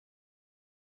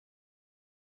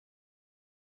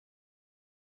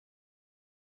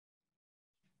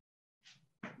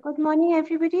Good morning,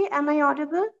 everybody. Am I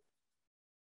audible?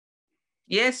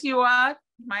 Yes, you are,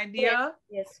 my dear.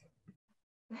 Yes.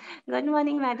 Good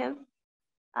morning, madam.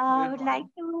 I would like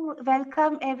to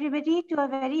welcome everybody to a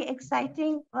very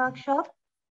exciting workshop,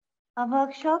 a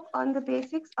workshop on the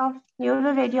basics of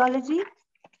neuroradiology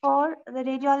for the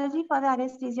radiology for the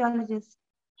anesthesiologist.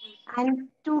 And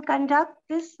to conduct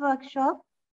this workshop,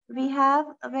 we have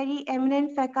a very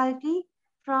eminent faculty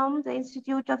from the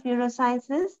Institute of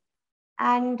Neurosciences.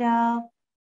 And can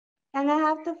I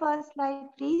have the first slide,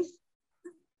 please?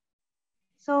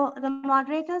 So the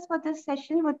moderators for this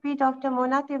session would be Dr.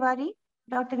 Mona Tiwari,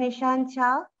 Dr. Nishant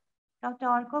Jha, Dr.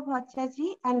 Arka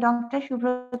Bhattacharya, and Dr.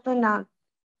 Subrata Nag.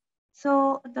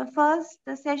 So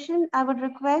the session, I would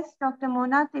request Dr.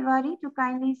 Mona Tiwari to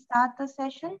kindly start the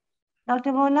session.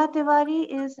 Dr. Mona Tiwari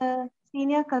is a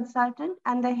senior consultant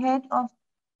and the head of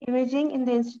imaging in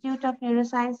the Institute of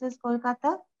Neurosciences,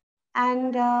 Kolkata.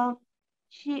 And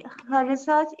her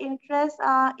research interests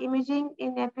are imaging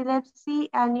in epilepsy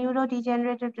and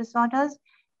neurodegenerative disorders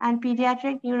and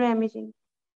pediatric neuroimaging.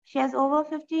 She has over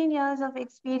 15 years of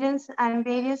experience and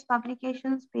various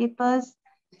publications, papers,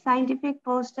 scientific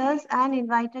posters, and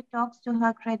invited talks to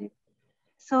her credit.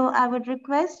 So I would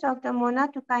request Dr. Mona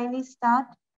to kindly start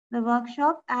the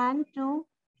workshop and to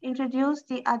introduce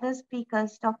the other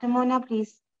speakers. Dr. Mona,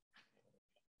 please.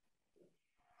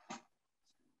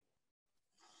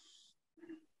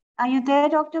 Are you there,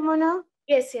 Dr. Mona?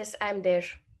 Yes, I'm there.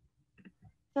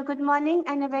 So good morning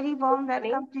and a very warm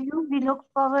welcome to you. We look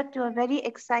forward to a very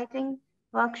exciting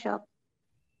workshop.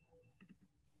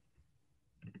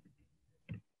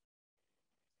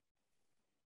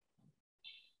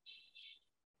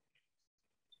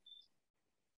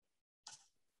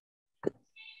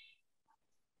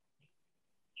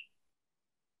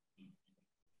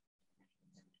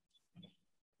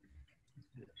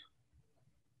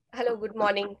 Hello, good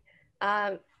morning.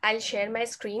 I'll share my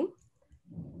screen.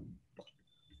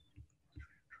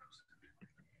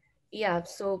 Yeah,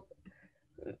 so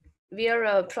we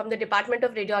are from the Department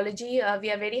of Radiology.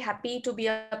 We are very happy to be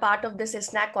a part of this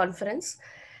SNAC conference.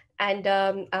 And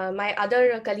my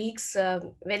other colleagues,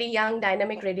 very young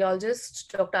dynamic radiologists,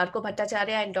 Dr. Arka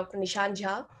Bhattacharya and Dr. Nishant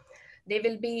Jha, they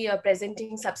will be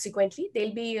presenting subsequently.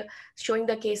 They'll be showing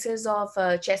the cases of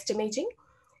chest imaging.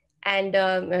 And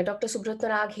Dr. Subrata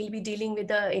Nag, he'll be dealing with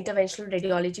the interventional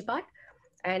radiology part.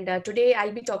 And today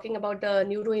I'll be talking about the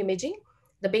neuroimaging,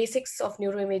 the basics of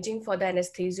neuroimaging for the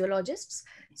anesthesiologists.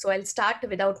 So I'll start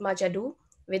without much ado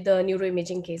with the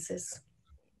neuroimaging cases.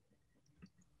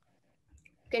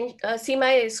 Can you see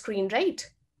my screen, right?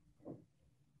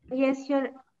 Yes, you're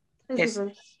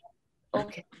visible. Yes.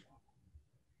 Okay.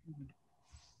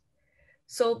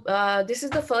 So this is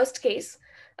the first case,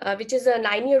 which is a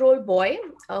 9-year-old boy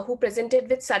who presented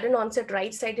with sudden onset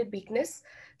right-sided weakness,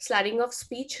 slurring of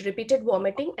speech, repeated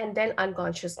vomiting, and then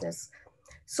unconsciousness.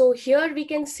 So here we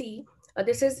can see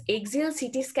this is axial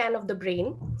CT scan of the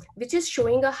brain, which is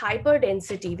showing a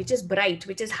hyperdensity, which is bright,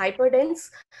 which is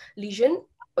hyperdense lesion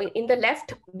in the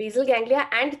left basal ganglia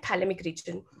and thalamic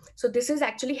region. So this is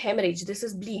actually hemorrhage, this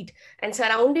is bleed, and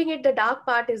surrounding it, the dark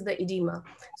part is the edema.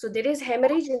 So there is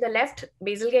hemorrhage in the left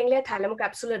basal ganglia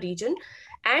thalamo-capsular region.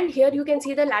 And here you can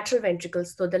see the lateral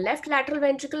ventricles. So the left lateral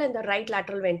ventricle and the right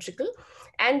lateral ventricle.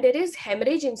 And there is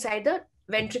hemorrhage inside the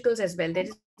ventricles as well. There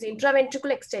is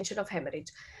intraventricular extension of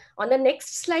hemorrhage. On the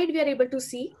next slide, we are able to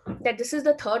see that this is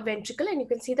the third ventricle, and you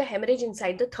can see the hemorrhage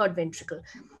inside the third ventricle.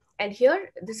 And here,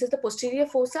 this is the posterior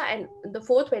fossa, and the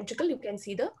fourth ventricle, you can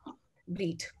see the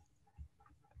bleed.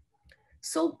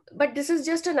 So, but this is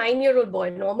just a 9-year-old boy.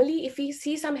 Normally, if we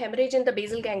see some hemorrhage in the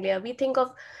basal ganglia, we think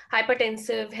of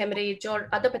hypertensive hemorrhage or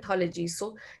other pathologies.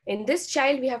 So in this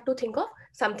child, we have to think of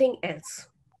something else.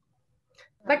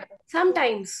 But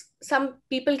sometimes some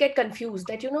people get confused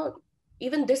that,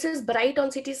 even this is bright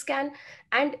on CT scan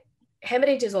and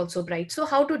hemorrhage is also bright. So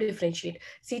how to differentiate?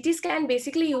 CT scan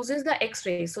basically uses the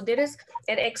X-ray. So there is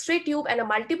an X-ray tube and a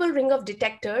multiple ring of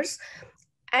detectors,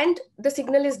 and the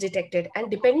signal is detected. And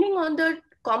depending on the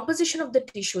composition of the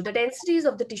tissue, the densities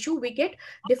of the tissue, we get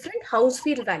different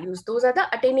Hounsfield values. Those are the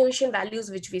attenuation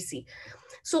values which we see.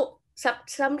 So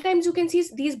sometimes you can see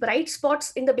these bright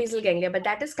spots in the basal ganglia, but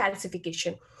that is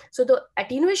calcification. So the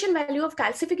attenuation value of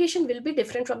calcification will be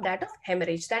different from that of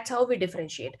hemorrhage. That's how we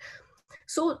differentiate.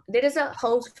 So there is a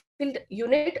Hounsfield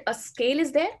unit, a scale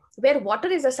is there where water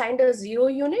is assigned a 0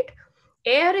 unit,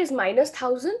 air is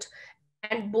 -1000,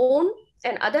 and bone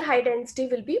and other high density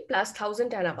will be plus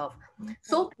 1000 and above.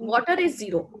 So water is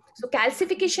 0. So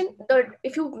calcification,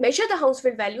 if you measure the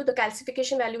Hounsfield value, the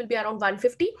calcification value will be around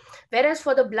 150, whereas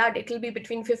for the blood, it will be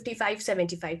between 55,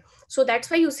 75. So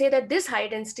that's why you say that this high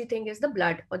density thing is the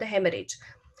blood or the hemorrhage.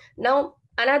 Now,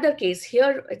 another case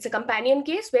here, it's a companion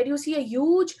case where you see a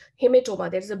huge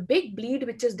hematoma. There's a big bleed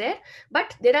which is there,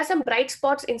 but there are some bright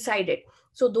spots inside it.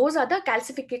 So those are the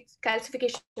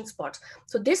calcification spots.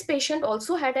 So this patient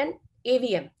also had an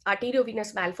AVM,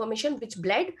 arteriovenous malformation, which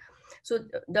bled. So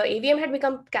the AVM had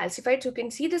become calcified. So you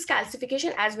can see this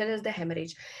calcification as well as the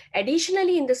hemorrhage.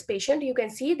 Additionally, in this patient, you can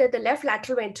see that the left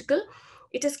lateral ventricle,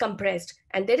 it is compressed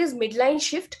and there is midline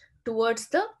shift towards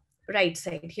the right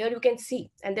side. Here you can see,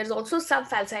 and there's also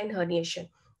subfalcine herniation.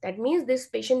 That means this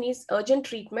patient needs urgent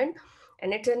treatment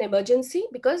and it's an emergency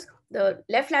because the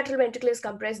left lateral ventricle is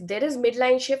compressed, there is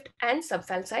midline shift and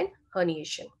subfalcine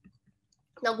herniation.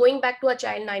 Now going back to a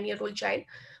child, 9-year-old child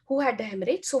who had the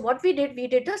hemorrhage. So what we did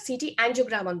the CT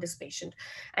angiogram on this patient,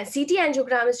 and CT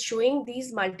angiogram is showing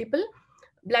these multiple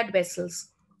blood vessels.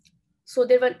 So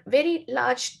there were very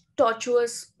large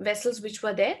tortuous vessels which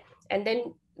were there, and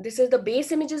then this is the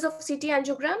base images of CT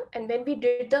angiogram. And when we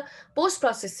did the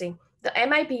post-processing, the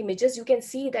MIP images, you can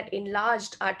see that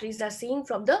enlarged arteries are seen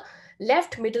from the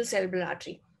left middle cerebral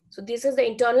artery. So this is the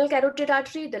internal carotid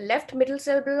artery, the left middle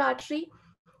cerebral artery,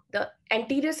 the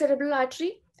anterior cerebral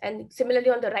artery, and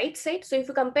similarly on the right side. So if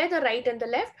you compare the right and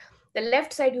the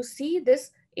left side, you see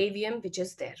this AVM which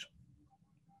is there.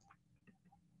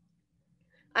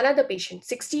 Another patient,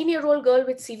 16-year-old girl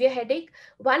with severe headache,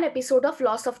 1 episode of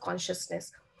loss of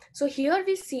consciousness. So here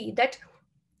we see that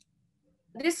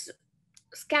this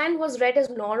scan was read as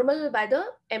normal by the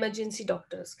emergency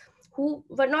doctors who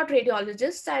were not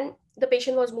radiologists, and the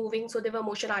patient was moving, so there were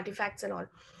motion artifacts and all.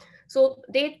 So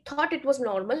they thought it was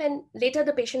normal, and later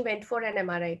the patient went for an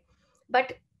MRI.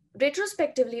 But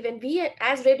retrospectively, when we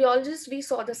as radiologists, we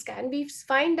saw the scan, we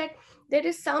find that there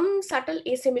is some subtle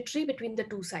asymmetry between the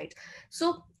two sides.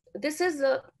 So this is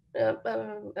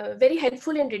very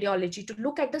helpful in radiology to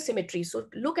look at the symmetry. So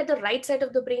look at the right side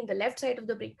of the brain, the left side of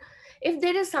the brain. If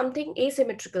there is something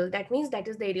asymmetrical, that means that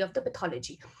is the area of the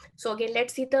pathology. So again,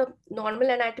 let's see the normal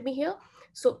anatomy here.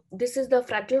 So this is the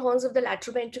frontal horns of the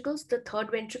lateral ventricles, the third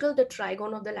ventricle, the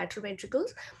trigone of the lateral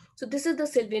ventricles. So this is the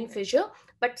Sylvian fissure,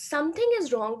 but something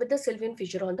is wrong with the Sylvian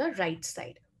fissure on the right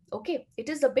side. Okay, it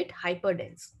is a bit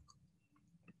hyperdense.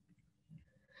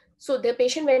 So the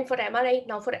patient went for MRI.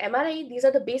 Now for MRI, these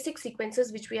are the basic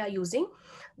sequences which we are using.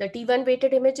 The T1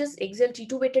 weighted images, axial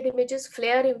T2 weighted images,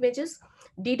 FLAIR images,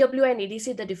 DW and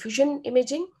ADC, the diffusion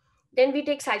imaging. Then we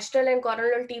take sagittal and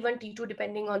coronal T1, T2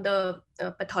 depending on the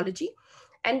pathology.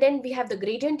 And then we have the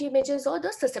gradient images or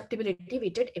the susceptibility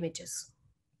weighted images.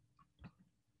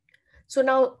 So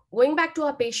now going back to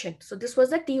our patient, so this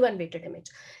was the T1 weighted image.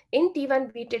 In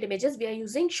T1 weighted images, we are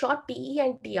using short TE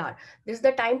and TR. This is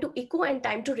the time to echo and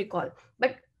time to recall,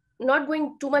 but not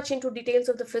going too much into details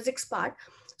of the physics part.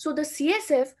 So the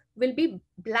CSF will be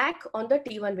black on the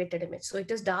T1 weighted image. So it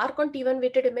is dark on T1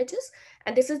 weighted images.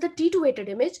 And this is the T2 weighted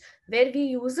image where we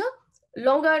use a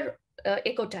longer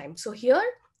echo time. So here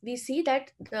we see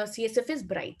that the CSF is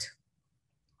bright.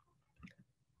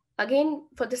 Again,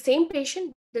 for the same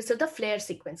patient, this is the FLAIR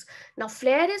sequence. Now,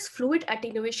 FLAIR is fluid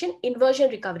attenuation inversion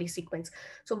recovery sequence.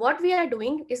 So what we are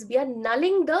doing is we are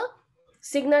nulling the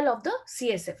signal of the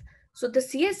CSF. So the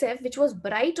CSF, which was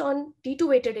bright on T2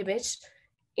 weighted image,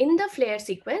 in the FLAIR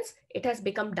sequence, it has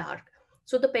become dark.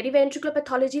 So the periventricular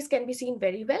pathologies can be seen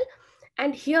very well.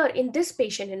 And here in this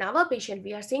patient, in our patient,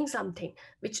 we are seeing something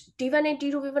which T1 and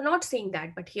T2, we were not seeing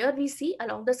that. But here we see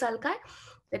along the sulci,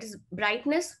 that is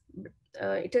brightness,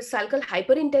 it is sulcal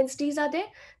hyperintensities are there.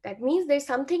 That means there's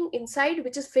something inside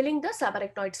which is filling the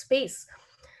subarachnoid space.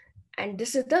 And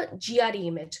this is the GRE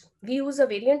image. We use a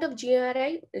variant of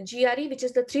GRE, which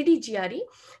is the 3D GRE,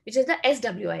 which is the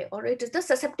SWI, or it is the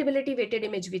susceptibility weighted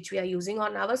image, which we are using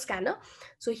on our scanner.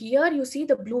 So here you see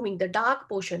the blooming, the dark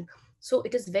portion. So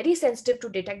it is very sensitive to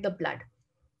detect the blood.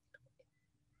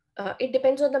 It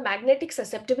depends on the magnetic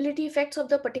susceptibility effects of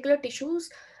the particular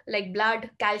tissues like blood,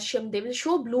 calcium. They will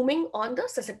show blooming on the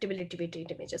susceptibility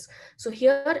weighted images. So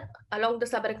here along the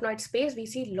subarachnoid space, we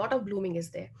see a lot of blooming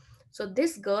is there. So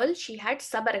this girl, she had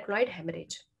subarachnoid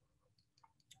hemorrhage.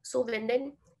 So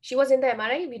when she was in the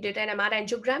MRI, we did an MR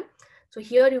angiogram. So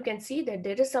here you can see that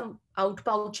there is some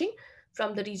outpouching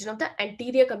from the region of the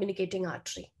anterior communicating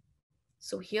artery.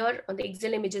 So here on the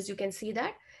axial images, you can see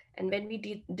that. And when we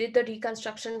did the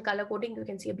reconstruction color coding, you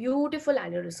can see a beautiful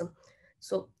aneurysm.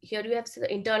 So here you have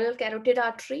the internal carotid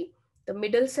artery, the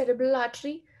middle cerebral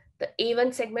artery, the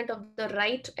A1 segment of the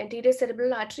right anterior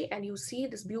cerebral artery, and you see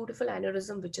this beautiful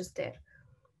aneurysm which is there.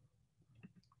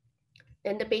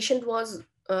 Then the patient was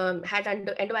had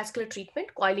endovascular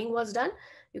treatment, coiling was done.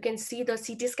 You can see the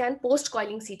CT scan,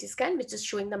 post-coiling CT scan, which is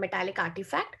showing the metallic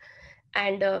artifact.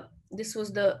 And this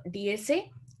was the DSA.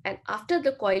 And after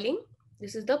the coiling,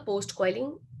 this is the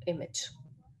post-coiling image.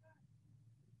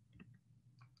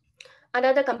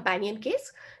 Another companion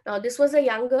case. Now, this was a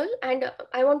young girl, and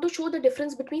I want to show the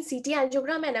difference between CT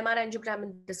angiogram and MR angiogram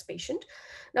in this patient.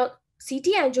 Now,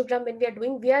 CT angiogram,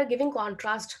 when we are giving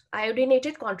contrast,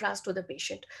 iodinated contrast to the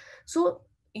patient. So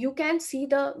you can see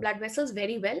the blood vessels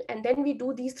very well, and then we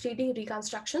do these 3D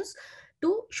reconstructions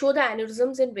to show the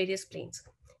aneurysms in various planes.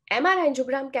 MR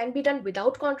angiogram can be done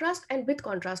without contrast and with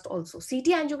contrast also. CT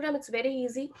angiogram, it's very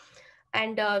easy,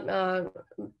 and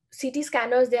CT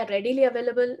scanners, they are readily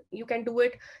available. You can do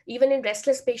it even in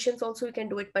restless patients also, you can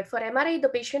do it. But for MRI, the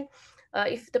patient,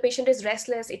 if the patient is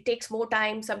restless, it takes more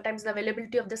time. Sometimes the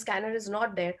availability of the scanner is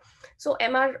not there. So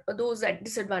MR, those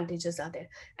disadvantages are there.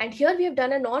 And here we have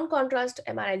done a non-contrast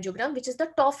MR angiogram, which is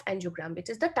the TOF angiogram, which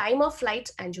is the time of flight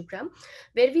angiogram,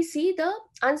 where we see the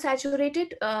unsaturated,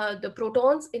 the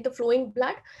protons in the flowing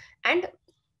blood, and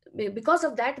because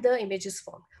of that, the image is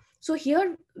formed. So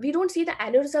here we don't see the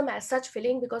aneurysm as such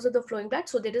filling because of the flowing blood.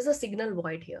 So there is a signal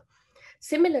void here.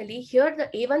 Similarly, here the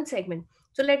A1 segment.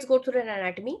 So let's go through an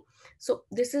anatomy. So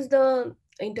this is the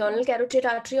internal carotid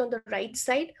artery on the right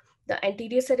side, the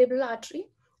anterior cerebral artery,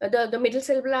 the middle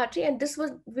cerebral artery, and this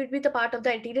would be the part of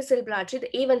the anterior cerebral artery, the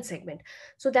A1 segment.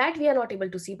 So that we are not able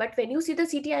to see. But when you see the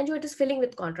CT angio, it is filling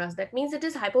with contrast. That means it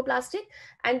is hypoplastic,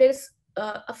 and there is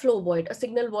a flow void, a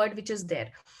signal void which is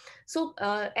there. So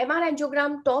MR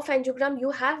angiogram, TOF angiogram, you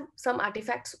have some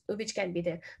artifacts which can be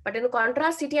there. But in a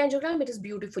contrast CT angiogram, it is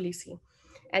beautifully seen.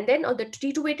 And then on the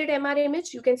T2 weighted MR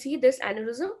image, you can see this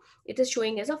aneurysm. It is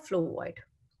showing as a flow void.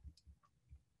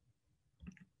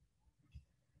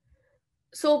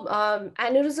 So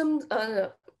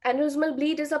aneurysmal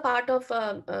bleed is a part of,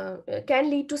 can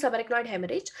lead to subarachnoid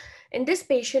hemorrhage. In this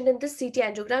patient, in this CT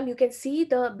angiogram, you can see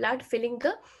the blood filling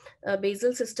the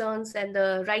basal cisterns and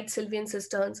the right sylvian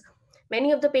cisterns.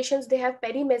 Many of the patients, they have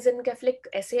perimesencephalic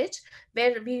SH,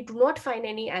 where we do not find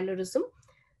any aneurysm.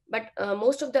 But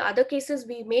most of the other cases,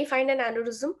 we may find an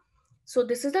aneurysm. So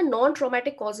this is the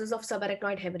non-traumatic causes of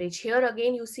subarachnoid hemorrhage. Here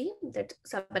again, you see that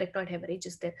subarachnoid hemorrhage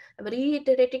is there. I'm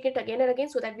reiterating it again and again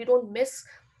so that we don't miss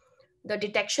the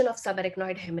detection of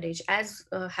subarachnoid hemorrhage as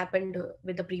happened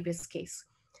with the previous case.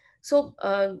 So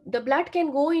the blood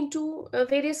can go into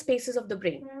various spaces of the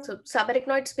brain. So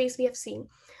subarachnoid space we have seen.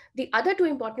 The other two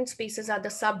important spaces are the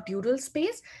subdural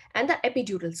space and the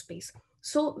epidural space.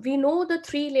 So we know the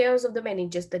three layers of the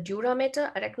meninges, the dura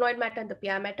mater, arachnoid mater, and the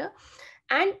pia mater.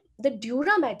 And the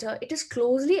dura mater, it is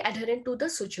closely adherent to the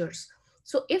sutures.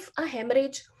 So if a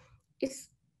hemorrhage is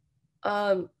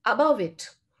above it,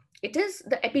 it is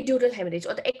the epidural hemorrhage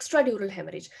or the extradural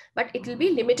hemorrhage, but it will be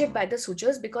limited by the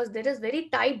sutures because there is very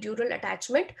tight dural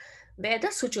attachment where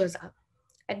the sutures are.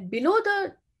 And below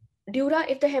the dura,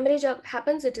 if the hemorrhage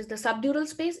happens, it is the subdural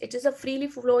space. It is a freely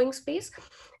flowing space,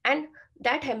 and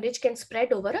that hemorrhage can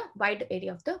spread over a wide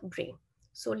area of the brain.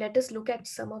 So let us look at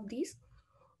some of these.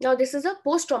 Now, this is a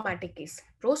post-traumatic case.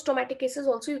 Post-traumatic cases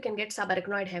also you can get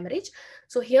subarachnoid hemorrhage.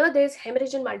 So here there is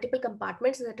hemorrhage in multiple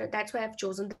compartments. That's why I've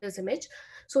chosen this image.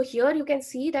 So here you can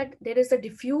see that there is a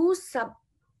diffuse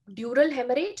subdural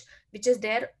hemorrhage, which is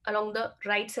there along the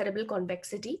right cerebral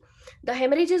convexity. The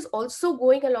hemorrhage is also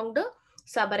going along the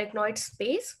subarachnoid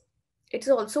space. It is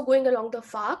also going along the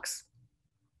falx.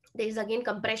 There is again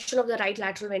compression of the right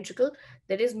lateral ventricle.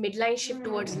 There is midline shift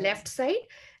towards left side.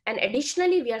 And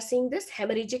additionally, we are seeing this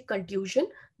hemorrhagic contusion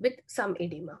with some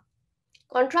edema.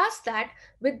 Contrast that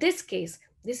with this case.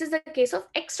 This is the case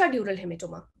of extradural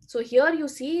hematoma. So here you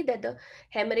see that the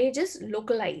hemorrhage is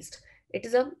localized. It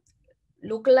is a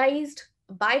localized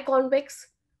biconvex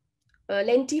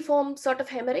lentiform sort of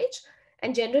hemorrhage,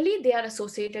 and generally they are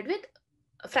associated with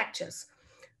fractures.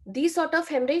 These sort of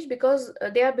hemorrhage, because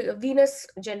they are venous,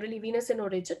 generally venous in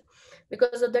origin,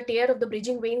 because of the tear of the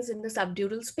bridging veins in the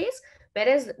subdural space,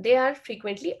 whereas they are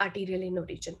frequently arterial in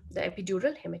origin, the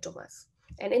epidural hematomas.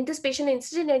 And in this patient,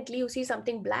 incidentally, you see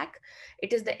something black.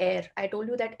 It is the air. I told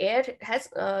you that air has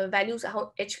values,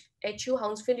 HU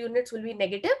Hounsfield units will be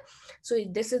negative. So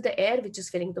this is the air which is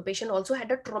filling. The patient also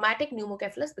had a traumatic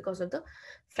pneumocephalus because of the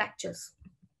fractures.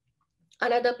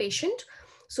 Another patient.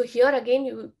 So here again,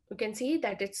 you can see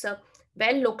that it's a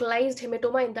well localized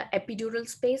hematoma in the epidural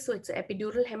space. So it's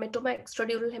epidural hematoma,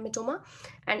 extradural hematoma,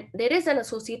 and there is an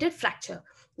associated fracture.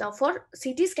 Now for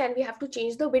CT scan, we have to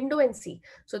change the window and see.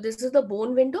 So this is the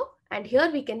bone window, and here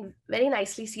we can very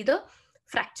nicely see the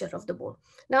fracture of the bone.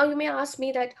 Now you may ask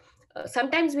me that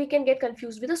sometimes we can get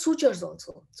confused with the sutures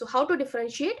also. So how to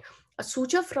differentiate a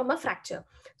suture from a fracture?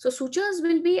 So sutures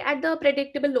will be at the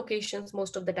predictable locations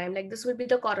most of the time, like this will be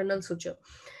the coronal suture.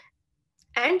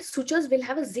 And sutures will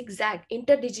have a zigzag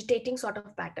interdigitating sort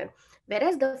of pattern,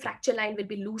 whereas the fracture line will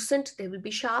be loosened, they will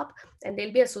be sharp, and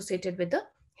they'll be associated with the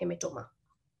hematoma.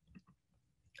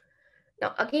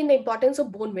 Now, again, the importance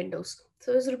of bone windows.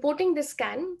 So, is reporting this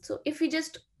scan. So, if we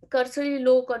just cursorily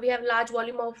look, or we have large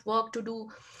volume of work to do,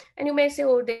 and you may say,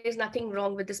 oh, there is nothing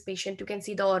wrong with this patient. You can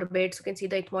see the orbits, you can see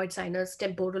the ethmoid sinus,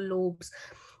 temporal lobes,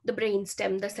 the brain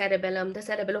stem, the cerebellum, the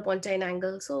cerebellopontine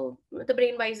angle. So, the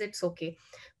brain wise, it's okay.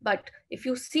 But if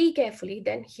you see carefully,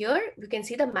 then here you can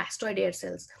see the mastoid hair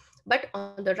cells. But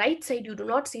on the right side, you do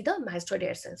not see the mastoid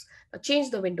hair cells. Now, change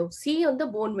the window, see on the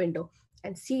bone window,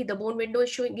 and see the bone window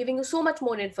is showing, giving you so much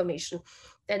more information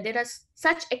that there are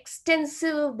such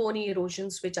extensive bony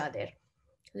erosions which are there,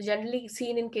 generally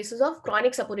seen in cases of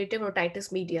chronic suppurative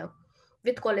otitis media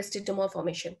with cholesteatoma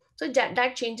formation. So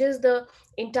that changes the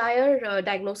entire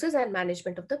diagnosis and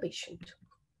management of the patient.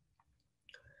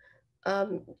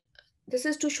 This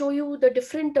is to show you the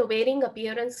different varying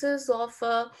appearances of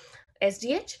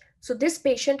SDH. So this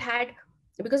patient had,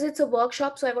 because it's a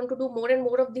workshop, so I want to do more and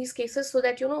more of these cases so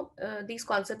that these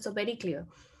concepts are very clear.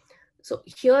 So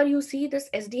here you see this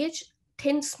SDH,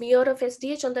 thin smear of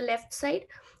SDH on the left side.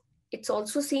 It's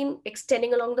also seen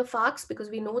extending along the falx because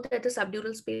we know that the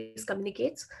subdural space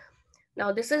communicates.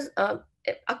 Now this is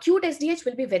acute SDH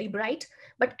will be very bright,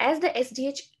 but as the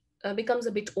SDH becomes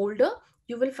a bit older,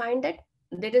 you will find that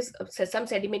there is some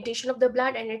sedimentation of the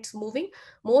blood and it's moving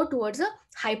more towards a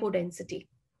hypodensity.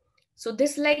 So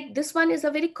this one is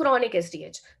a very chronic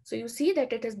SDH. So you see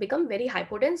that it has become very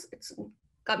hypodense. It's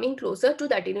coming closer to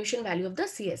the attenuation value of the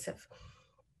CSF.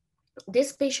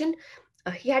 This patient,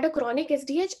 he had a chronic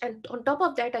SDH, and on top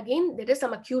of that, again, there is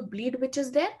some acute bleed which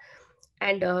is there,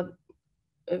 and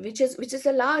which is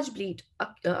a large bleed,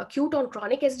 acute on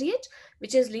chronic SDH,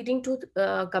 which is leading to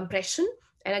compression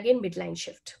and again midline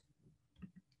shift.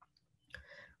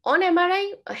 On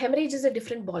MRI, hemorrhage is a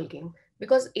different ballgame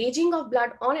because aging of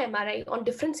blood on MRI on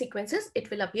different sequences, it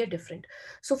will appear different.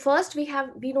 So first we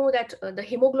know that the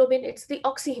hemoglobin, it's the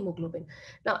oxyhemoglobin.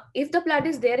 Now, if the blood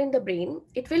is there in the brain,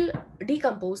 it will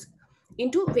decompose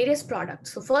into various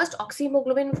products. So first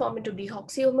oxyhemoglobin form into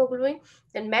deoxyhemoglobin,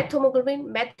 then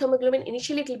methemoglobin.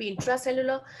 Initially it will be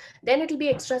intracellular, then it will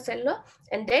be extracellular,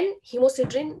 and then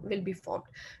hemosiderin will be formed.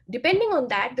 Depending on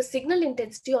that, the signal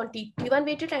intensity on T1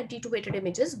 weighted and T2 weighted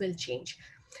images will change.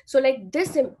 So like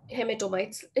this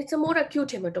hematoma, it's a more acute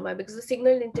hematoma because the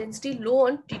signal intensity low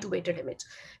on T2 weighted image,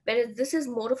 whereas this is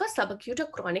more of a subacute or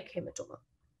chronic hematoma.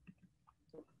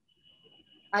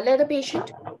 Another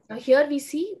patient, here we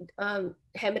see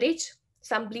hemorrhage,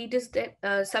 some bleed is there,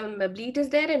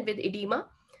 and with edema.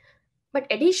 But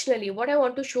additionally, what I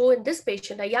want to show in this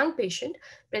patient, a young patient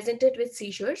presented with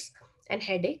seizures and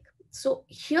headache. So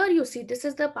here you see, this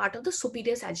is the part of the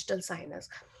superior sagittal sinus.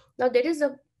 Now there is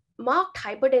a marked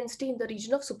hyperdensity in the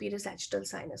region of superior sagittal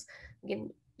sinus. Again,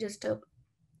 just a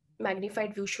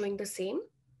magnified view showing the same.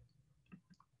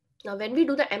 Now when we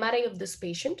do the MRI of this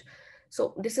patient,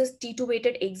 so this is T2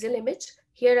 weighted axial image.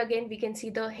 Here again, we can see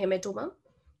the hematoma.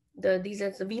 These are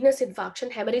the venous infarction,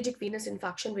 hemorrhagic venous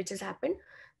infarction, which has happened,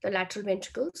 the lateral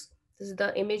ventricles. This is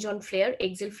the image on flare,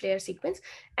 axial flare sequence.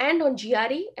 And on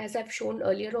GRE, as I've shown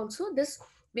earlier also, this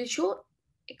will show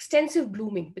extensive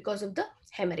blooming because of the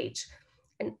hemorrhage.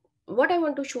 And what I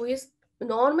want to show is,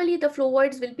 normally the flow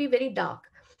voids will be very dark,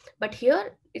 but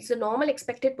here it's the normal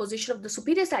expected position of the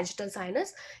superior sagittal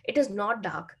sinus. It is not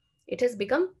dark. It has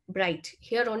become bright.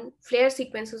 Here on flare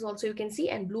sequences also you can see,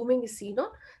 and blooming is seen on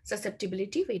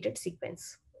susceptibility weighted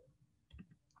sequence.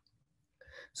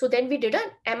 So then we did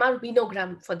an MR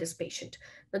venogram for this patient.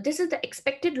 Now this is the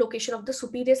expected location of the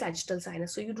superior sagittal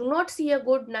sinus. So you do not see a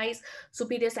good, nice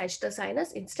superior sagittal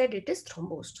sinus. Instead, it is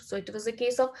thrombosed. So it was a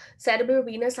case of cerebral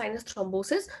venous sinus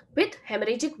thrombosis with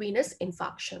hemorrhagic venous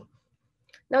infarction.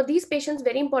 Now these patients,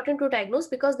 very important to diagnose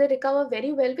because they recover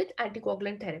very well with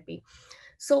anticoagulant therapy.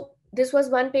 So this was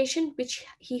one patient which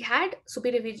he had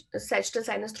superior sagittal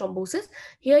sinus thrombosis.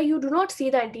 Here you do not see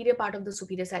the anterior part of the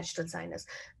superior sagittal sinus.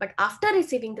 But after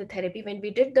receiving the therapy, when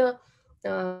we did the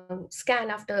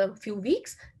scan after a few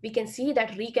weeks, we can see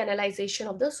that recanalization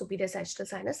of the superior sagittal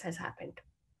sinus has happened.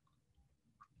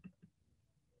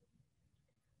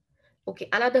 Okay,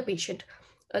 another patient.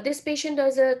 This patient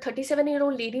is a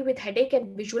 37-year-old lady with headache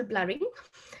and visual blurring.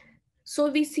 So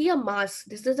we see a mass.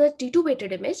 This is a T2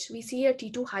 weighted image. We see a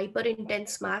T2 hyper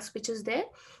intense mass, which is there.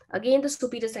 Again, the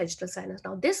superior sagittal sinus.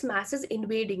 Now this mass is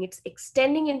invading. It's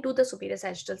extending into the superior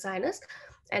sagittal sinus.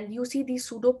 And you see these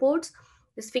pseudopods,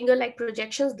 this finger-like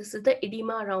projections. This is the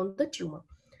edema around the tumor.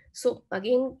 So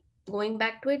again, going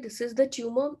back to it, this is the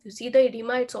tumor. You see the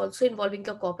edema. It's also involving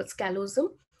the corpus callosum.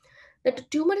 The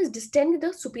tumor is distending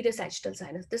the superior sagittal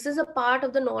sinus. This is a part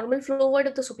of the normal flow void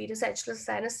of the superior sagittal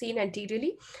sinus seen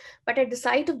anteriorly, but at the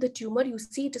site of the tumor, you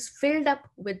see it is filled up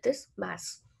with this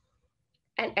mass.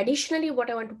 And additionally,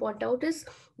 what I want to point out is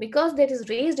because there is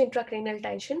raised intracranial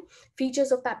tension,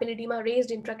 features of papilledema, raised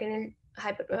intracranial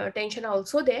tension are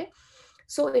also there.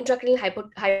 So intracranial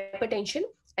hypertension,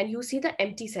 and you see the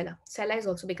empty sella. Sella is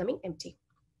also becoming empty.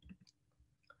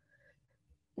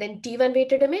 Then T1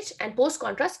 weighted image and post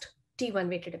contrast T1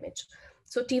 weighted image.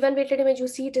 So T1 weighted image, you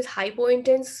see it is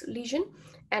hypointense lesion,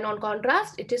 and on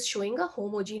contrast, it is showing a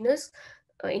homogeneous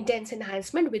intense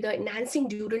enhancement with an enhancing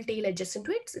dural tail adjacent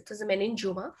to it. It is a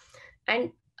meningioma.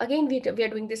 And again, we are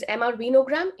doing this MR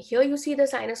venogram. Here you see the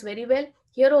sinus very well.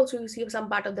 Here also you see some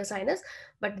part of the sinus,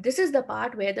 but this is the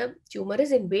part where the tumor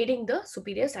is invading the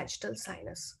superior sagittal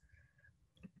sinus.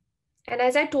 And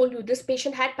as I told you, this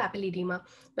patient had papilledema.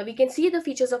 Now we can see the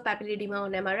features of papilledema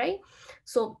on MRI.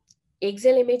 So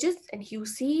axial images, and you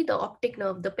see the optic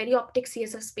nerve, the perioptic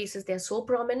CSF spaces, they're so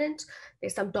prominent.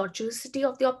 There's some tortuosity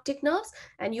of the optic nerves,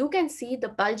 and you can see the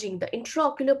bulging, the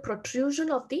intraocular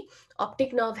protrusion of the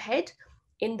optic nerve head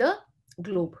in the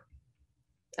globe.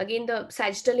 Again, the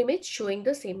sagittal image showing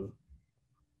the same.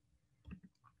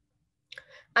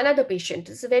 Another patient,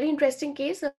 this is a very interesting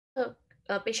case.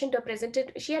 A patient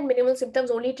presented, she had minimal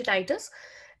symptoms, only tinnitus,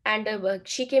 and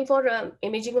she came for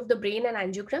imaging of the brain and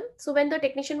angiogram. So when the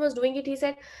technician was doing it, he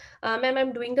said, ma'am,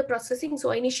 I'm doing the processing.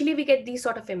 So initially we get these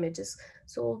sort of images.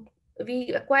 So we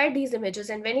acquired these images,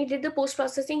 and when he did the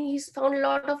post-processing, he's found a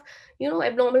lot of,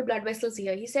 abnormal blood vessels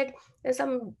here. He said, there's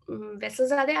some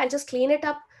vessels are there, I'll just clean it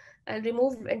up. I'll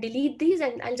remove and delete these,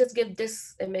 and I'll just give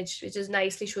this image, which is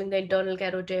nicely showing the internal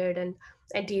carotid and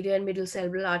anterior and middle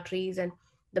cerebral arteries and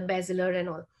the basilar and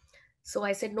all. So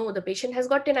I said, no, the patient has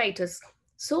got tinnitus.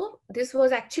 So this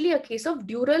was actually a case of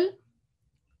dural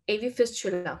AV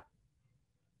fistula.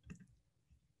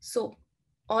 So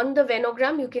on the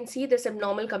venogram, you can see this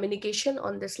abnormal communication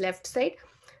on this left side.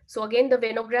 So again, the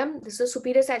venogram, this is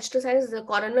superior sagittal sinus, the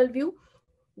coronal view,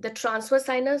 the transverse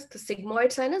sinus, the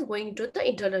sigmoid sinus going into the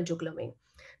internal jugular vein.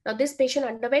 Now this patient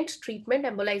underwent treatment,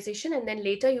 embolization, and then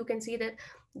later you can see that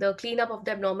the cleanup of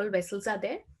the abnormal vessels are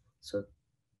there. So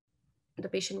the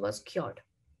patient was cured.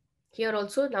 Here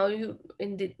also, now you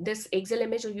in this axial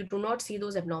image, you do not see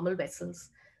those abnormal vessels.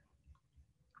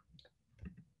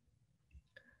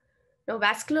 Now,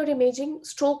 vascular imaging,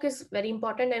 stroke is very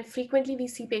important, and frequently we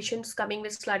see patients coming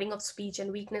with slurring of speech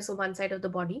and weakness of one side of the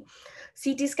body.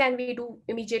 CT scan we do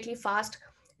immediately fast.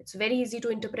 It's very easy to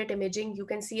interpret imaging. You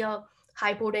can see a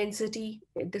hypodensity.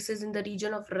 This is in the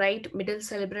region of right middle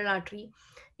cerebral artery,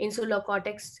 insular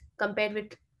cortex. Compared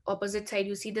with opposite side,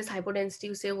 you see this hypodensity,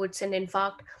 you say, oh, it's an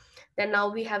infarct. Then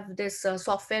now we have this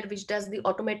software which does the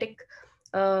automatic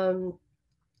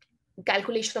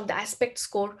calculation of the aspect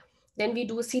score. Then we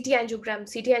do a CT angiogram.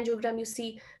 CT angiogram, you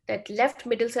see that left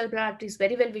middle cerebral artery is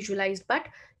very well visualized, but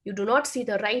you do not see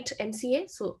the right MCA.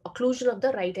 So occlusion of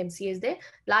the right MCA is there.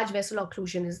 Large vessel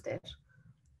occlusion is there.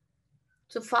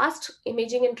 So fast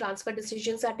imaging and transfer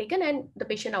decisions are taken, and the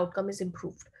patient outcome is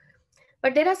improved.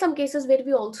 But there are some cases where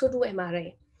we also do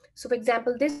MRI. So for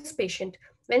example, this patient,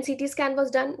 when CT scan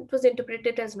was done, it was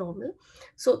interpreted as normal.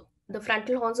 So the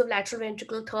frontal horns of lateral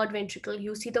ventricle, third ventricle,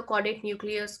 you see the caudate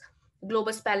nucleus,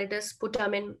 globus pallidus,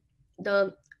 putamen,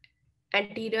 the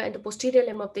anterior and the posterior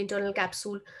limb of the internal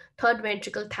capsule, third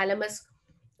ventricle, thalamus.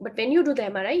 But when you do the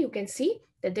MRI, you can see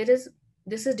that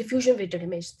this is diffusion weighted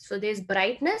image. So there's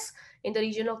brightness in the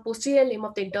region of posterior limb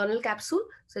of the internal capsule.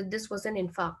 So this was an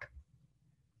infarct.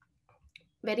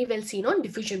 Very well seen on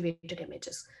diffusion weighted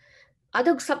images.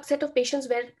 Other subset of patients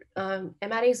where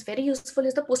MRI is very useful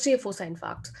is the posterior fossa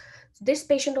infarcts. So this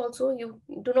patient also, you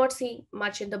do not see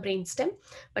much in the brainstem,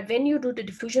 but when you do the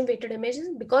diffusion weighted images,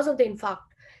 because of the infarct,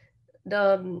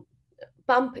 the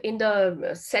pump in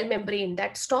the cell membrane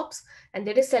that stops, and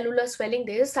there is cellular swelling,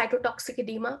 there is cytotoxic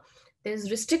edema, there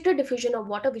is restricted diffusion of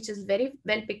water, which is very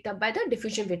well picked up by the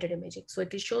diffusion weighted imaging. So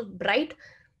it shows bright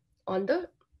on the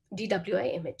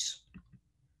DWI image.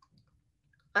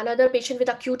 Another patient with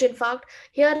acute infarct,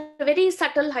 here very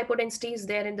subtle hypodensity is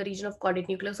there in the region of caudate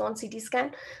nucleus on CT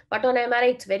scan, but on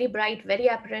MRI it's very bright, very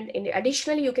apparent. And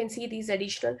additionally, you can see these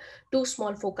additional 2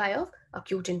 small foci of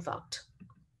acute infarct.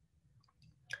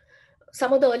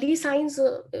 some of the early signs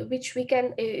which we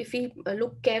can, if we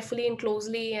look carefully and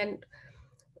closely and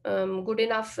good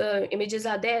enough images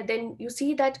are there, then you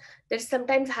see that there's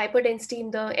sometimes hyperdensity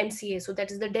in the MCA. So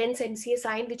that is the dense MCA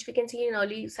sign, which we can see in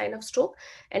early sign of stroke.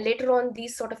 And later on,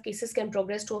 these sort of cases can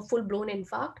progress to a full-blown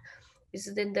infarct. This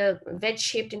is in the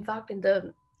wedge-shaped infarct in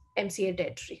the MCA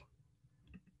territory.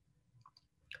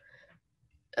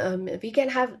 We can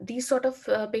have these sort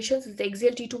of patients with the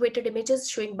axial T2 weighted images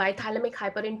showing bithalamic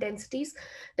hyperintensities,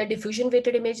 the diffusion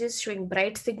weighted images showing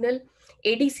bright signal,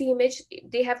 ADC image,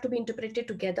 they have to be interpreted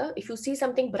together. If you see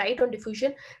something bright on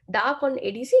diffusion, dark on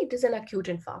ADC, it is an acute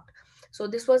infarct. So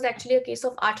this was actually a case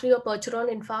of artery or percheron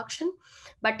infarction,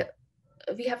 but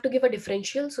we have to give a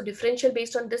differential. So differential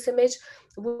based on this image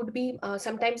would be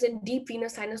sometimes in deep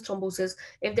venous sinus thrombosis,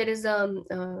 if there is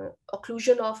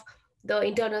occlusion of the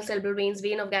internal cerebral veins,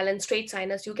 vein of Gallen, straight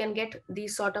sinus, you can get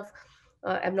these sort of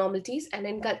abnormalities. And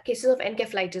in cases of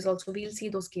encephalitis also, we'll see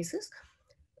those cases.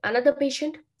 Another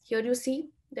patient, here you see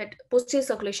that posterior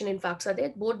circulation infarcts are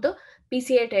there, both the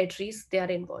PCA territories, they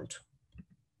are involved.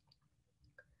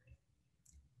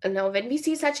 And now when we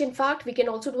see such infarct, we can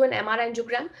also do an MR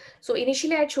angiogram. So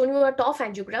initially I had shown you a TOF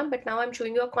angiogram, but now I'm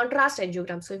showing you a contrast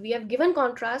angiogram. So we have given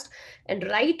contrast, and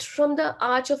right from the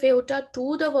arch of aorta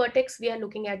to the vertex, we are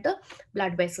looking at the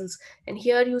blood vessels. And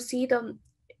here you see the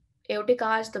aortic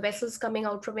arch, the vessels coming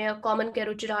out from here, common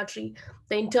carotid artery,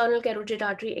 the internal carotid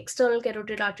artery, external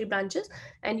carotid artery branches.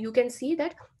 And you can see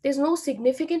that there's no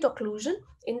significant occlusion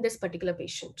in this particular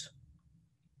patient.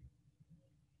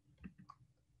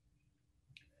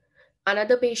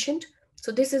 Another patient,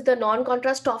 so this is the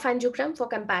non-contrast TOF angiogram for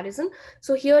comparison.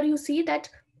 So here you see that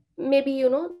maybe,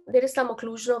 there is some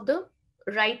occlusion of the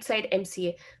right side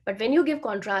MCA, but when you give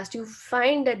contrast, you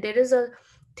find that there is a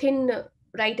thin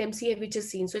right MCA which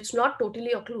is seen. So it's not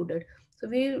totally occluded. So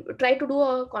we try to do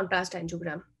a contrast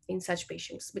angiogram in such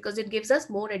patients because it gives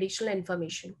us more additional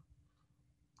information.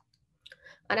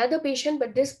 Another patient,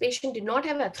 but this patient did not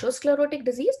have atherosclerotic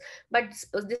disease, but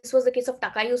this was the case of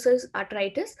Takayu's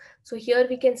arthritis. So here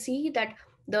we can see that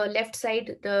the left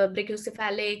side, the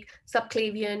brachiocephalic,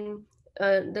 subclavian,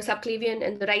 the subclavian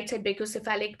and the right side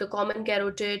brachiocephalic, the common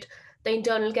carotid, the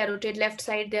internal carotid, left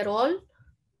side, they're all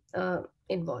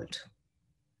involved.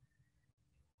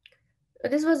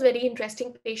 This was very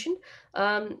interesting patient.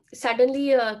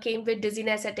 Suddenly came with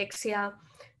dizziness, ataxia,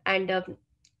 and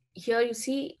here you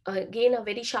see again a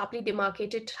very sharply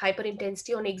demarcated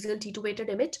hyperintensity on axial T2 weighted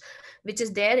image, which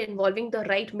is there involving the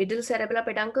right middle cerebellar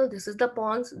peduncle. This is the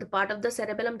pons, the part of the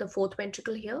cerebellum, the fourth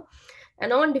ventricle here.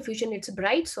 And on diffusion, it's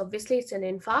bright, so obviously it's an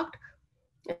infarct.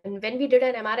 And when we did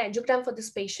an MR angiogram for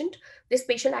this patient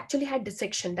actually had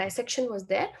dissection. Dissection was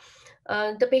there.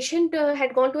 The patient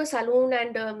had gone to a salon,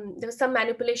 and there was some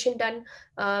manipulation done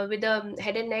with the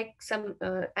head and neck,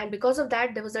 and because of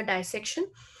that, there was a dissection,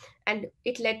 and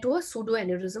it led to a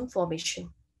pseudoaneurysm formation.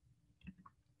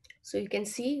 So you can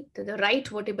see that the right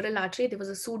vertebral artery, there was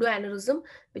a pseudoaneurysm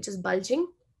which is bulging.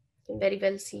 You can very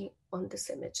well see on this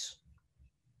image.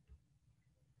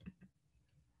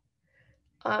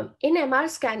 In MR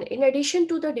scan, in addition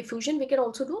to the diffusion, we can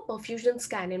also do a perfusion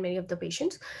scan in many of the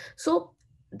patients. So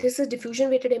this is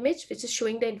diffusion weighted image, which is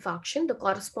showing the infarction, the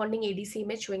corresponding ADC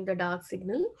image showing the dark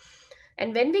signal.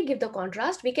 And when we give the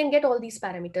contrast, we can get all these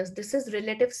parameters. This is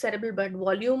relative cerebral blood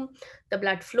volume, the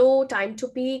blood flow, time to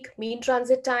peak, mean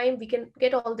transit time. We can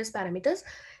get all these parameters.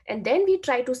 And then we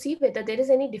try to see whether there is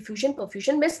any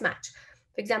diffusion-perfusion mismatch.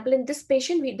 For example, in this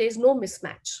patient, there is no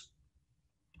mismatch.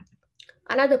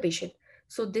 Another patient.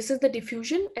 So this is the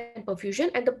diffusion and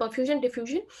perfusion, and the perfusion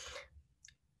diffusion,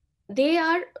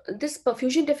 this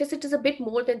perfusion deficit is a bit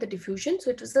more than the diffusion. So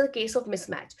it was a case of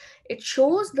mismatch. It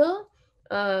shows the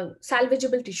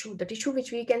salvageable tissue, the tissue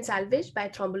which we can salvage by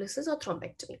thrombolysis or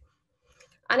thrombectomy.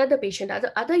 Another patient,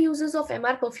 other uses of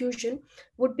MR perfusion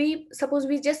would be, suppose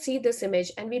we just see this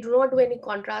image and we do not do any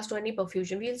contrast or any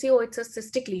perfusion. We'll see, oh, it's a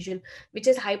cystic lesion, which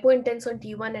is hypointense on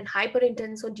T1 and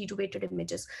hyperintense on T2 weighted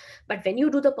images. But when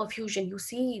you do the perfusion, you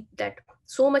see that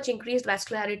so much increased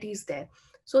vascularity is there.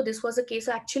 So this was a case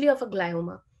actually of a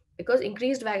glioma because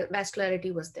increased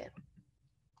vascularity was there.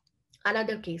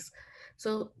 Another case.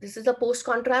 So this is the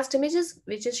post-contrast images,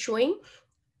 which is showing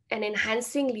an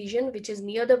enhancing lesion, which is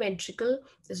near the ventricle.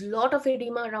 There's a lot of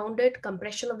edema around it.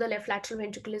 Compression of the left lateral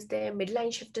ventricle is there.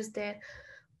 Midline shift is there.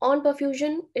 On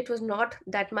perfusion, it was not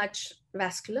that much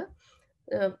vascular.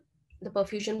 The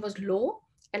perfusion was low.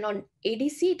 And on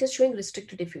ADC, it is showing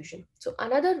restricted diffusion. So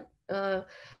another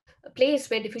place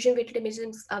where diffusion weighted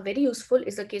images are very useful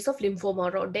is the case of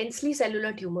lymphoma or densely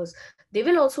cellular tumors. They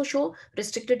will also show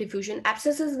restricted diffusion.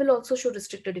 Abscesses will also show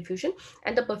restricted diffusion,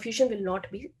 and the perfusion will not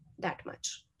be that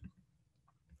much.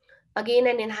 Again,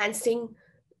 an enhancing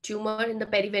tumor in the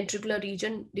periventricular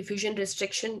region, diffusion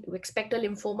restriction. We expect a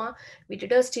lymphoma. We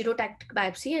did a stereotactic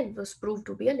biopsy and was proved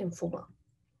to be a lymphoma.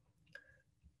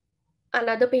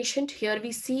 Another patient, here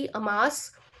we see a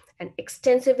mass, an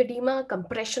extensive edema,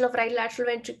 compression of right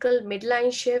lateral ventricle,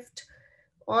 midline shift.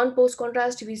 On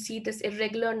post-contrast, we see this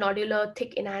irregular nodular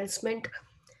thick enhancement.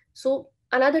 So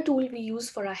another tool we use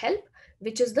for our help,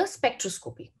 which is the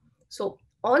spectroscopy. So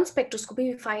on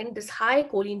spectroscopy, we find this high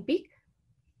choline peak,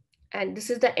 and this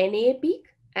is the Na peak,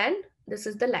 and this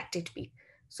is the lactate peak.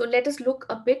 So let us look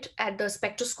a bit at the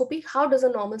spectroscopy. How does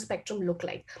a normal spectrum look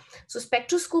like? So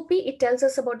spectroscopy, it tells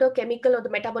us about the chemical or the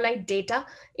metabolite data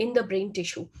in the brain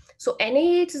tissue. So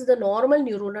NaH is the normal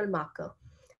neuronal marker,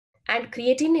 and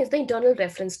creatine is the internal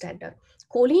reference standard.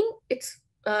 Choline, it's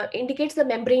indicates the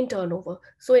membrane turnover.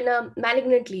 So in a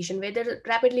malignant lesion where there are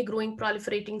rapidly growing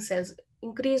proliferating cells,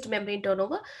 increased membrane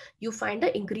turnover, you find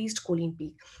the increased choline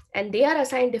peak. And they are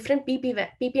assigned different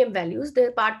ppm values,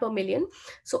 they're part per million.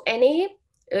 So Na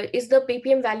is the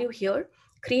ppm value here.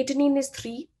 Creatinine is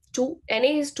 3, 2, Na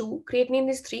is 2, creatinine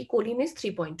is 3, choline is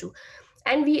 3.2.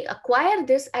 And we acquire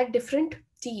this at different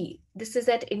T. This is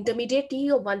at intermediate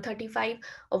T of 135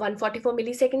 or 144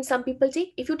 milliseconds some people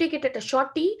take. If you take it at a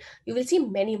short T, you will see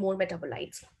many more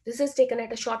metabolites. This is taken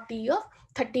at a short T of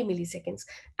 30 milliseconds.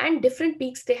 And different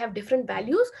peaks, they have different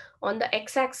values on the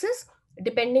x-axis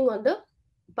depending on the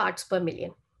parts per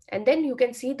million. And then you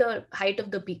can see the height of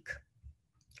the peak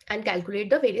and calculate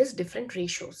the various different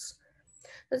ratios.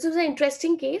 This is an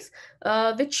interesting case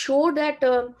which showed that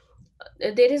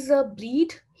there is a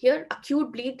bleed here,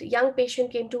 acute bleed. Young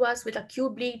patient came to us with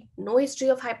acute bleed, no history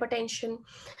of hypertension.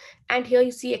 And here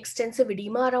you see extensive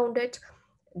edema around it.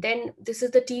 Then this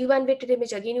is the T1 weighted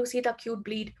image. Again, you see the acute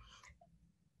bleed.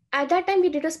 At that time, we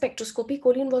did a spectroscopy.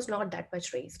 Choline was not that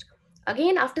much raised.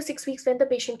 Again, after 6 weeks, when the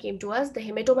patient came to us, the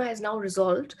hematoma has now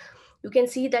resolved. You can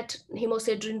see that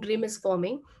hemosiderin rim is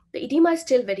forming. The edema is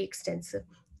still very extensive.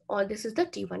 Or this is the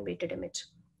T1 weighted image.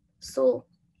 So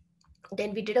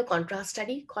then we did a contrast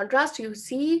study. Contrast, you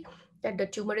see that the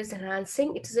tumor is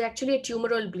enhancing. It is actually a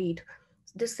tumoral bleed.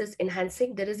 This is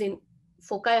enhancing. There is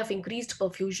foci of increased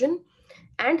perfusion,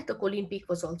 and the choline peak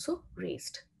was also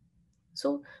raised.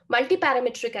 So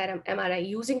multi-parametric MRI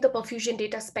using the perfusion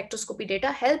data, spectroscopy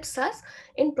data helps us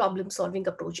in problem-solving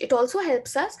approach. It also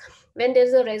helps us when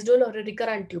there's a residual or a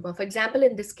recurrent tumor. For example,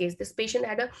 in this case, this patient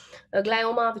had a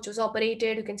glioma which was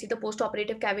operated. You can see the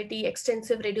post-operative cavity,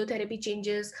 extensive radiotherapy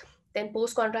changes. Then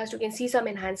post-contrast, you can see some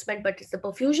enhancement, but it's the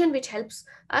perfusion which helps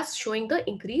us showing the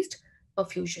increased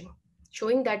perfusion,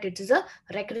 showing that it is a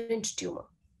recurrent tumor.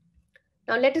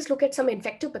 Now let us look at some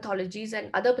infective pathologies and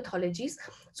other pathologies.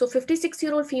 So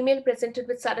 56-year-old female presented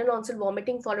with sudden onset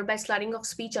vomiting followed by slurring of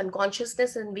speech,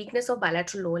 unconsciousness, and weakness of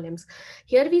bilateral lower limbs.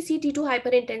 Here we see T2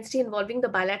 hyperintensity involving the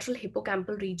bilateral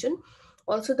hippocampal region,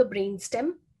 also the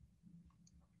brainstem.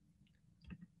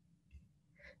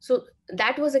 So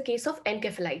that was a case of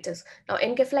encephalitis. Now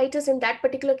encephalitis in that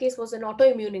particular case was an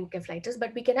autoimmune encephalitis,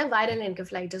 but we can have viral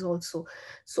encephalitis also.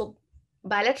 So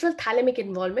bilateral thalamic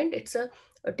involvement, it's a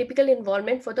typical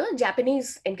involvement for the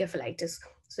Japanese encephalitis.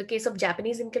 So case of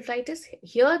Japanese encephalitis,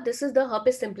 here this is the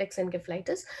herpes simplex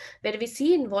encephalitis, where we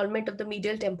see involvement of the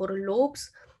medial temporal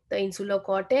lobes, the insular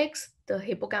cortex, the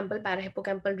hippocampal,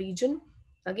 parahippocampal region.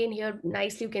 Again, here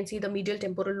nicely you can see the medial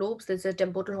temporal lobes. There's the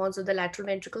temporal horns of the lateral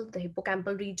ventricle, the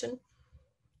hippocampal region.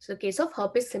 So case of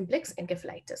herpes simplex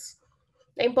encephalitis.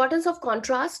 The importance of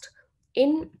contrast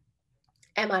in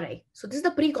MRI. So this is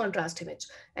the pre-contrast image,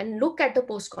 and look at the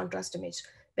post-contrast image.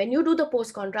 When you do the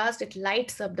post-contrast, it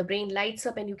lights up, the brain lights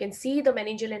up, and you can see the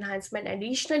meningeal enhancement.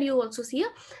 Additionally, you also see a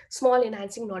small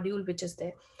enhancing nodule which is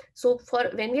there. So for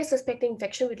when we are suspecting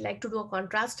infection, we'd like to do a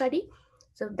contrast study.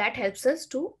 So that helps us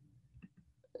to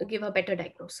give a better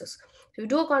diagnosis. If you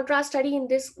do a contrast study in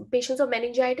this patients of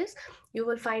meningitis, you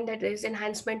will find that there is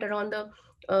enhancement around the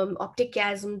optic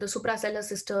chiasm, the suprasellar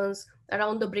cisterns,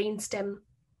 around the brain stem.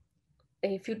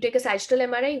 If you take a sagittal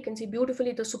MRI, you can see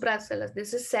beautifully the suprasellar.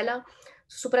 This is cella,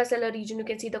 suprasellar region. You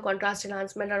can see the contrast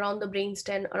enhancement around the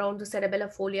brainstem, around the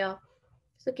cerebellar folia.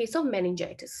 It's the case of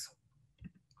meningitis.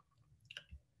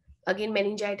 Again,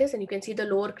 meningitis, and you can see the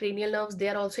lower cranial nerves, they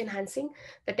are also enhancing.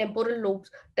 The temporal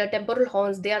lobes, the temporal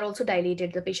horns, they are also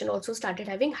dilated. The patient also started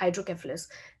having hydrocephalus.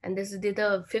 And this is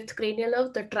the fifth cranial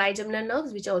nerve, the trigeminal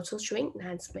nerves, which are also showing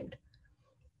enhancement.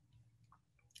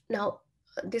 Now,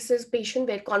 this is patient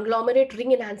where conglomerate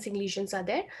ring enhancing lesions are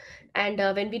there. And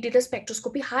when we did a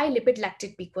spectroscopy, high lipid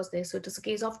lactate peak was there. So it is a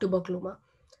case of tuberculoma.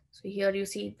 So here you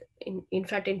see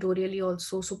infratentorially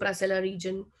also suprasellar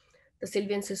region, the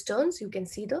sylvian cisterns, you can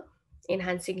see the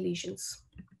enhancing lesions.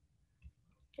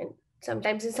 And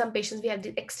Sometimes in some patients, we have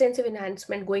the extensive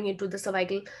enhancement going into the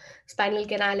cervical spinal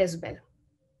canal as well.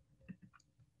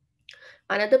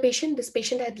 Another patient, this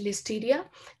patient had listeria,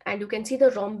 and you can see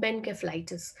the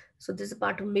rhombencephalitis. So this is a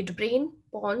part of midbrain,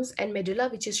 pons, and medulla,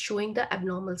 which is showing the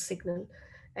abnormal signal.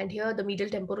 And here the medial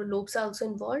temporal lobes are also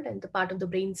involved, and the part of the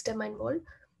brainstem are involved.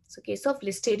 So case of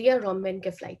listeria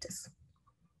rhombencephalitis.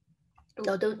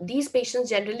 Now, these patients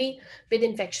generally with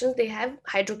infections, they have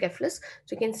hydrocephalus.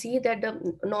 So you can see that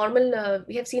the normal,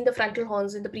 we have seen the frontal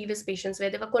horns in the previous patients where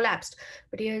they were collapsed.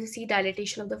 But here you see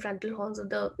dilatation of the frontal horns of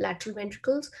the lateral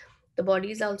ventricles. The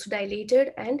body is also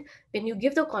dilated. And when you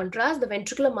give the contrast, the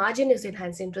ventricular margin is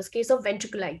enhancing. In this case of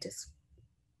ventriculitis.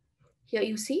 Here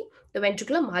you see the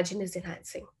ventricular margin is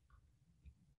enhancing.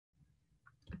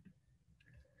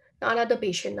 Another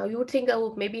patient. Now you would think,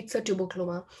 oh, maybe it's a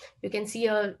tuberculoma. You can see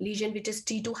a lesion which is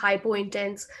T2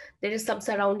 hypointense. There is some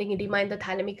surrounding edema in the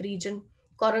thalamic region.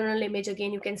 Coronal image,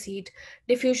 again, you can see it.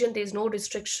 Diffusion, there is no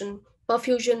restriction.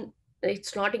 Perfusion,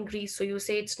 it's not increased. So you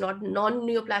say it's not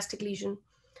non-neoplastic lesion.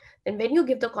 Then when you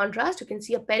give the contrast, you can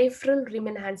see a peripheral rim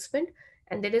enhancement,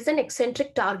 and there is an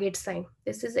eccentric target sign.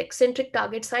 This is eccentric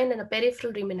target sign and a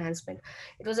peripheral rim enhancement.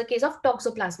 It was a case of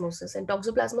toxoplasmosis, and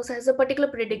toxoplasmosis has a particular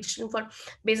prediction for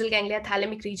basal ganglia,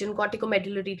 thalamic region,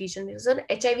 corticomedullary region. It is an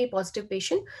HIV positive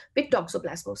patient with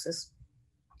toxoplasmosis.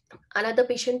 Another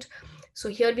patient, so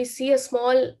here we see a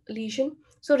small lesion.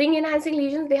 So ring enhancing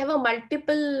lesions, they have a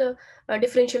multiple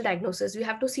differential diagnosis. You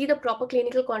have to see the proper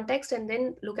clinical context and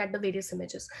then look at the various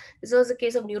images. This was a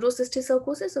case of neurocystic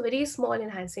sarcosis, a very small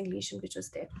enhancing lesion which was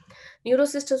there.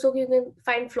 Neurocystic sarcosis, you can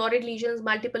find florid lesions,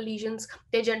 multiple lesions.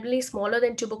 They're generally smaller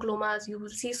than tuberculomas. You will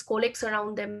see scolex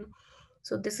around them.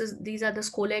 So these are the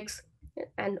scolex,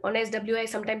 and on SWI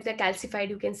sometimes they're calcified.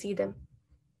 You can see them.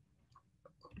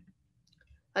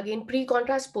 Again,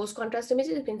 pre-contrast, post-contrast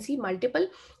images, you can see multiple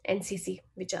NCC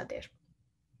which are there.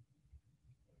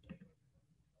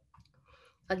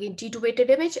 Again, T2 weighted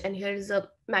image, and here is a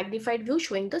magnified view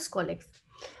showing the scolex.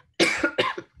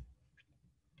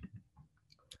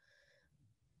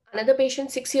 Another patient,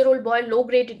 6-year-old boy,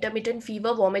 low-grade intermittent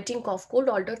fever, vomiting, cough, cold,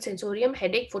 altered sensorium,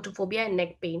 headache, photophobia, and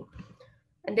neck pain.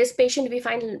 And this patient, we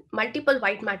find multiple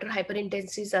white matter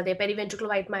hyperintensities are there, periventricular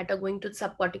white matter going to the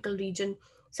subcortical region.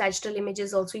 Sagittal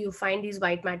images also, you find these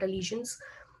white matter lesions.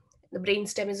 The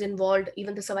brainstem is involved,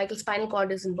 even the cervical spinal cord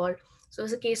is involved. So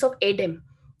it's a case of ADEM,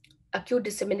 acute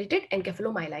disseminated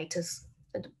encephalomyelitis.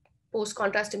 And the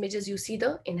post-contrast images, you see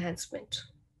the enhancement.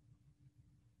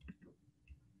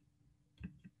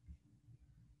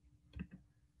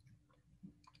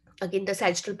 Again, the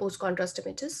sagittal post-contrast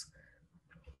images.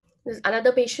 There's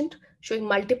another patient showing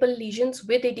multiple lesions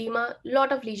with edema.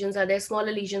 Lot of lesions are there,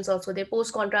 smaller lesions also. They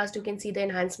post-contrast, you can see the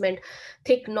enhancement.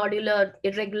 Thick, nodular,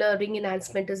 irregular ring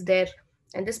enhancement is there.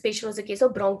 And this patient was a case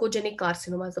of bronchogenic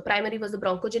carcinoma. The primary was the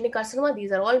bronchogenic carcinoma.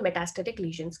 These are all metastatic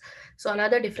lesions. So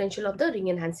another differential of the ring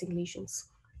enhancing lesions.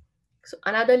 So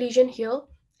another lesion here.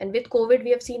 And with COVID,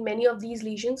 we have seen many of these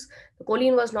lesions. The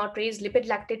choline was not raised. Lipid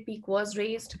lactate peak was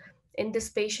raised. In this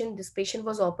patient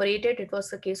was operated. It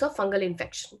was a case of fungal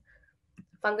infection.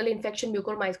 Fungal infection,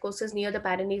 mucormycosis near the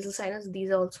paranasal sinus. These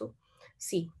also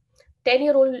see.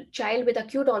 10-year-old child with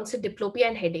acute onset diplopia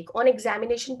and headache. On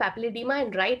examination, papilledema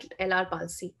and right LR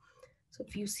palsy. So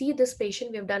if you see this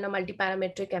patient, we have done a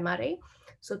multiparametric MRI.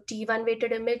 So T1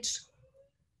 weighted image,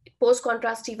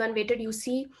 post-contrast T1 weighted, you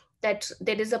see that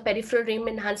there is a peripheral rim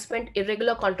enhancement,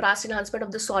 irregular contrast enhancement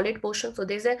of the solid portion. So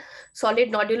there's a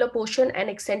solid nodular portion and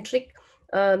eccentric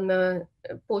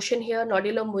portion here,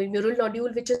 nodular mural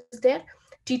nodule, which is there.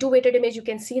 T2 weighted image, you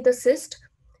can see the cyst.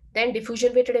 Then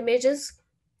diffusion weighted images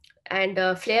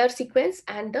and flare sequence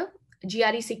and the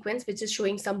GRE sequence, which is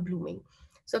showing some blooming.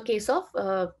 So case of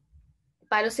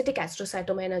pilocytic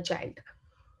astrocytoma in a child.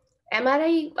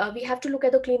 MRI, we have to look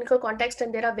at the clinical context,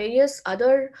 and there are various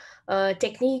other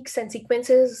techniques and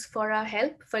sequences for our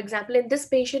help. For example, in this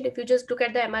patient, if you just look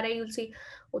at the MRI, you'll see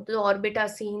the orbita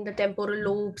seen, the temporal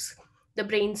lobes, the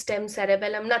brainstem,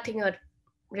 cerebellum, nothing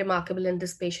remarkable in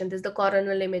this patient. This is the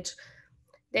coronal image.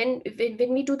 Then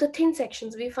when we do the thin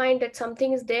sections, we find that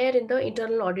something is there in the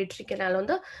internal auditory canal on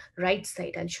the right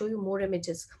side. I'll show you more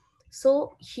images.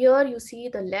 So here you see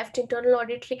the left internal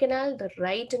auditory canal, the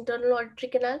right internal auditory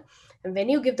canal. And when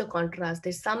you give the contrast,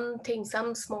 there's something,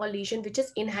 some small lesion which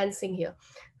is enhancing here.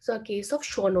 So a case of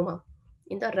schwannoma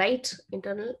in the right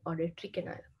internal auditory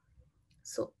canal.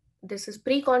 So this is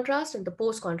pre-contrast and the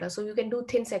post-contrast. So you can do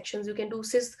thin sections, you can do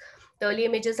cis. The early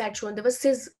images had shown there were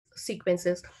cis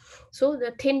sequences. So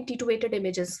the thin T2 weighted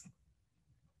images.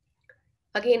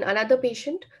 Again, another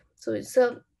patient. So it's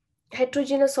a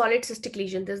heterogeneous solid cystic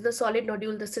lesion. There's the solid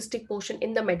nodule, the cystic portion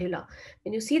in the medulla.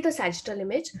 When you see the sagittal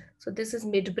image, so this is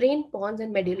midbrain, pons,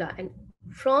 and medulla. And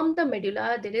from the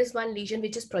medulla, there is one lesion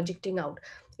which is projecting out.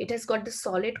 It has got the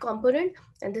solid component,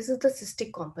 and this is the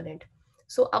cystic component.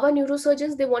 So our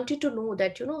neurosurgeons, they wanted to know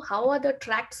that, how are the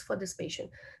tracts for this patient?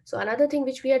 So another thing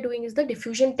which we are doing is the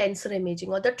diffusion tensor imaging,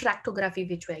 or the tractography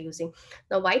which we are using.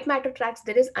 Now, white matter tracts,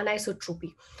 there is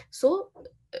anisotropy. So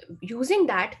using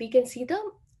that, we can see the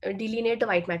delineate the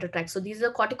white matter tract. So these are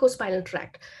the corticospinal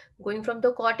tract going from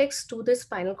the cortex to the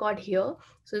spinal cord here.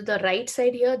 So the right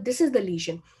side here, this is the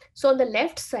lesion. So on the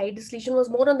left side, this lesion was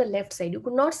more on the left side. You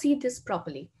could not see this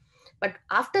properly. But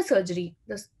after surgery,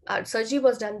 this surgery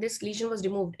was done, this lesion was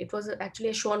removed. It was actually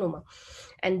a schwannoma.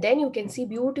 And then you can see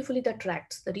beautifully the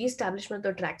tracts, the re-establishment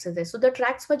of the tracts is there. So the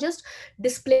tracts were just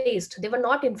displaced. They were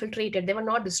not infiltrated. They were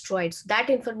not destroyed. So that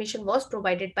information was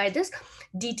provided by this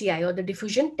DTI, or the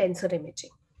diffusion tensor imaging.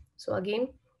 So again,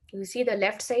 you see the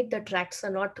left side, the tracts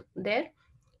are not there.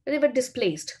 They were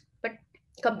displaced, but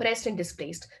compressed and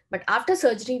displaced. But after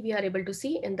surgery, we are able to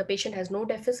see, and the patient has no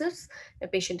deficits. The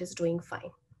patient is doing fine.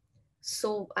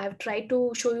 So I've tried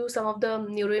to show you some of the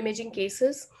neuroimaging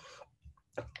cases,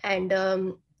 and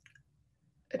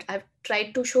I've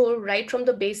tried to show right from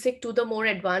the basic to the more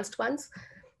advanced ones.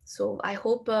 So I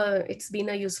hope it's been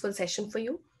a useful session for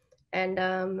you. And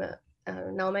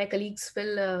now my colleagues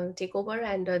will take over,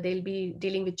 and they'll be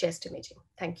dealing with chest imaging.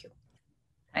 Thank you.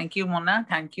 Thank you, Mona.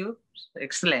 Thank you.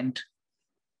 Excellent.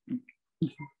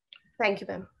 Thank you,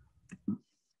 ma'am.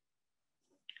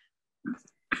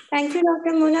 Thank you,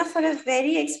 Dr. Mona, for a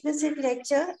very explicit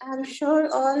lecture. I'm sure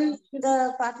all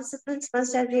the participants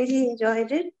must have really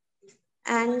enjoyed it.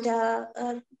 And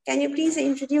can you please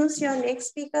introduce your next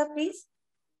speaker, please?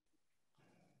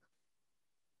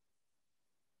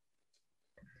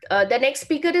 The next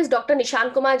speaker is Dr.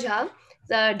 Nishant Jha,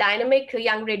 the dynamic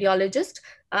young radiologist.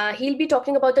 He'll be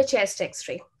talking about the chest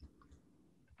X-ray.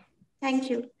 Thank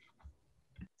you.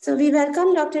 So we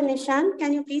welcome Dr. Nishant.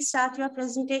 Can you please start your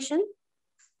presentation?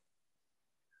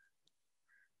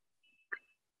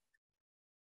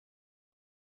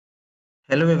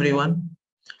 Hello everyone,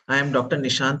 I am Dr.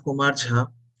 Nishant Jha,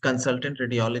 consultant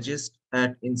radiologist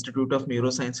at Institute of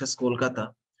Neurosciences,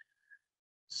 Kolkata.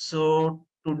 So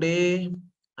today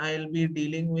I'll be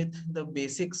dealing with the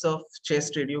basics of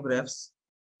chest radiographs,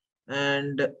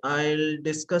 and I'll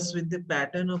discuss with the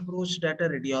pattern approach that a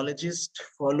radiologist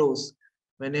follows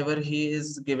whenever he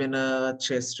is given a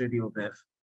chest radiograph.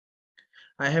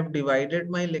 I have divided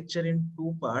my lecture in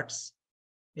two parts.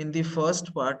 In the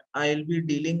first part, I'll be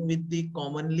dealing with the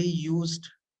commonly used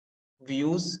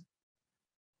views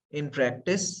in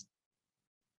practice,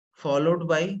 followed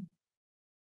by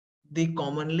the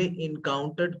commonly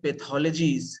encountered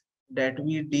pathologies that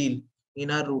we deal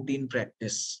in our routine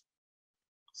practice.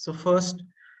 So first,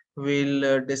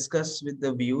 we'll discuss with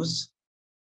the views.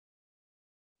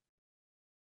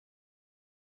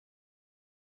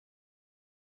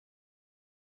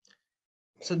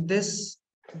 So this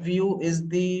view is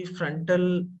the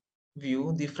frontal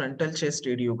view, the frontal chest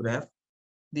radiograph.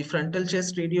 The frontal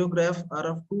chest radiograph are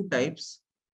of two types.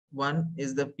 One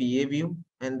is the PA view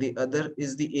and the other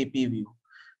is the AP view.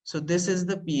 So this is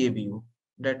the PA view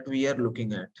that we are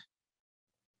looking at.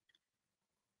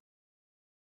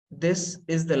 This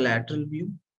is the lateral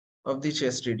view of the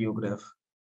chest radiograph.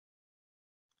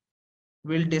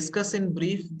 We'll discuss in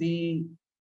brief the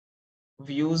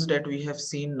views that we have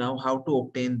seen now, how to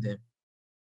obtain them.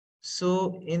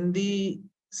 So in the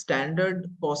standard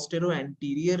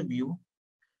posterior-anterior view,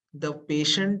 the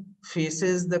patient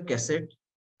faces the cassette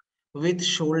with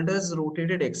shoulders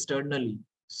rotated externally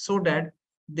so that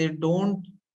they don't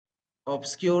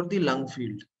obscure the lung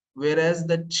field, whereas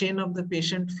the chin of the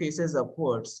patient faces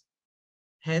upwards.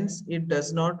 Hence, it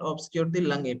does not obscure the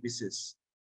lung apices.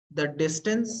 The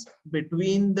distance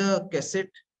between the cassette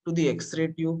to the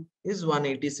X-ray tube is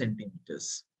 180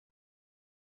 centimeters.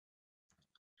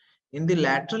 In the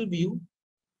lateral view,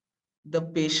 the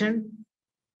patient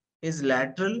is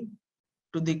lateral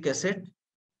to the cassette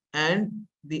and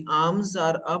the arms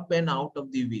are up and out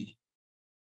of the way.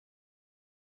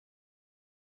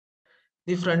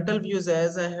 The frontal views,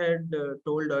 as I had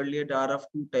told earlier, are of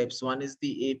two types. One is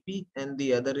the AP and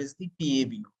the other is the PA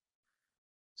view.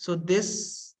 So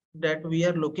this that we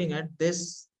are looking at,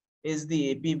 this is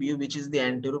the AP view, which is the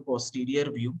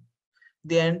anteroposterior view.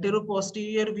 The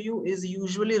anteroposterior view is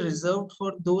usually reserved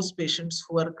for those patients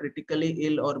who are critically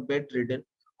ill or bedridden,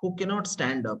 who cannot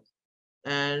stand up.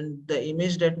 And the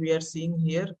image that we are seeing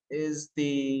here is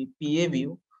the PA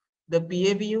view. The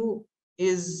PA view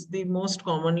is the most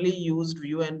commonly used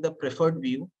view and the preferred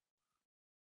view.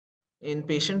 in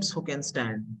patients who can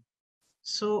stand.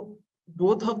 So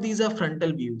both of these are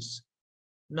frontal views.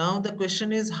 Now the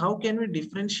question is, how can we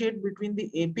differentiate between the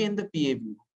AP and the PA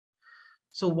view?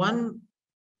 So one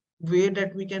way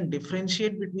that we can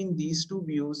differentiate between these two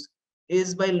views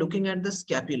is by looking at the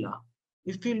scapula.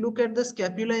 If we look at the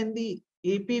scapula in the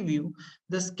AP view,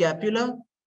 the scapula,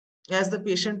 as the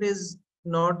patient is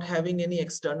not having any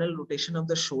external rotation of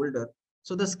the shoulder,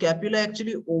 so the scapula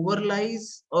actually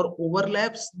overlies or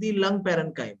overlaps the lung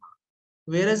parenchyma.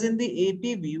 Whereas in the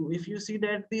AP view, if you see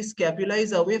that the scapula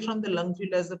is away from the lung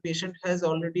field as the patient has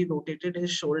already rotated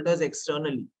his shoulders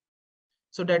externally.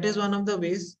 So that is one of the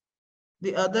ways.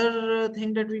 The other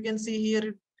thing that we can see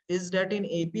here is that in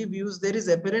AP views, there is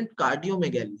apparent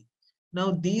cardiomegaly.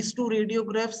 Now, these two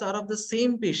radiographs are of the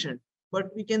same patient,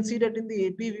 but we can see that in the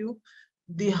AP view,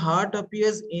 the heart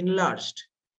appears enlarged.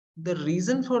 The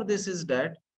reason for this is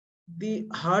that the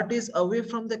heart is away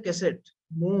from the cassette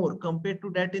more compared to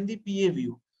that in the PA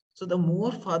view. So the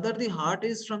more farther the heart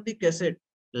is from the cassette,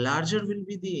 larger will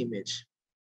be the image.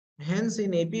 Hence,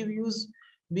 in AP views,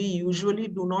 we usually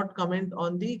do not comment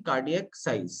on the cardiac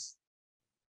size.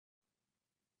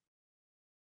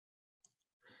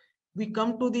 We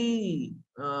come to the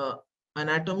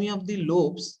anatomy of the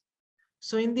lobes.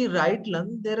 So in the right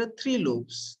lung, there are three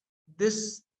lobes.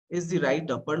 This is the right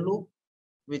upper lobe,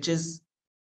 which is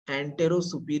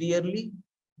antero-superiorly.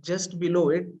 Just below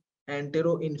it,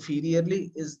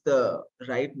 antero-inferiorly, is the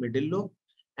right middle lobe.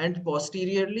 And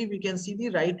posteriorly, we can see the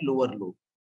right lower lobe.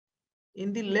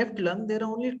 In the left lung, there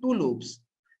are only two lobes.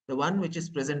 The one which is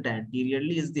present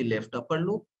anteriorly is the left upper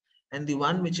lobe, and the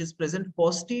one which is present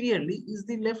posteriorly is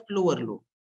the left lower lobe.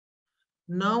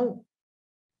 Now,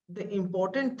 the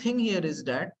important thing here is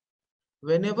that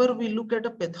whenever we look at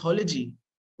a pathology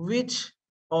which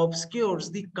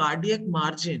obscures the cardiac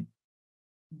margin,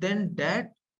 then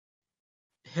that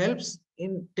helps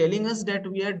in telling us that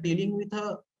we are dealing with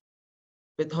a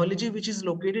pathology which is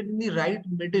located in the right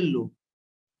middle lobe.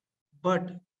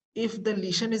 But if the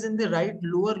lesion is in the right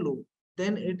lower lobe,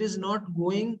 then it is not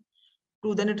going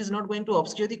to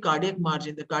obscure the cardiac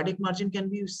margin. The cardiac margin can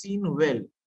be seen well.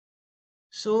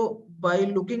 So by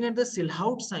looking at the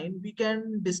Silhouette sign, we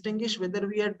can distinguish whether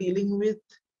we are dealing with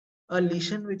a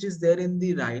lesion which is there in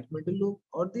the right middle lobe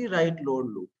or the right lower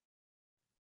lobe.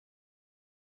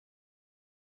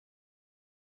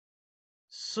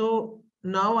 So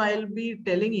now I'll be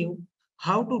telling you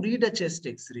how to read a chest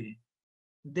X-ray.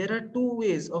 There are two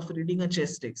ways of reading a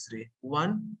chest X-ray.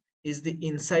 One is the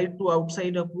inside to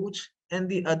outside approach, and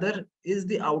the other is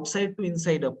the outside to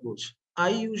inside approach. I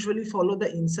usually follow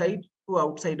the inside to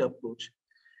outside approach.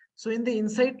 So in the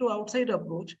inside to outside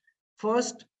approach,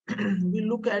 first we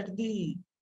look at the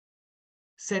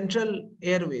central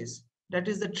airways, that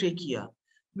is the trachea.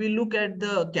 We look at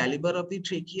the caliber of the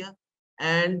trachea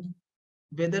and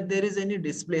whether there is any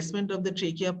displacement of the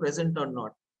trachea present or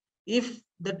not. If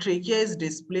the trachea is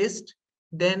displaced,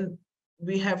 then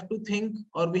we have to think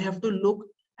or we have to look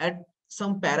at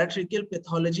some paratracheal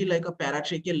pathology like a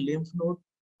paratracheal lymph node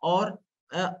or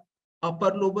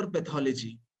upper lobar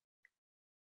pathology.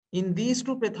 In these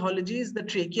two pathologies, the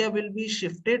trachea will be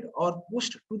shifted or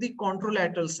pushed to the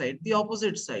contralateral side, the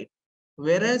opposite side.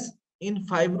 Whereas in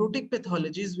fibrotic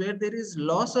pathologies where there is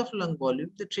loss of lung volume,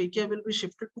 the trachea will be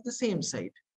shifted to the same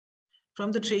side.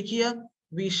 From the trachea,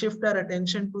 we shift our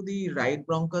attention to the right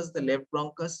bronchus, the left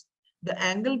bronchus. The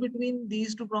angle between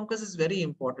these two bronchus is very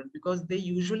important because they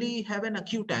usually have an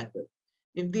acute angle.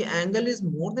 If the angle is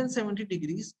more than 70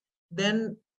 degrees,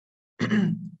 then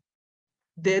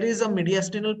there is a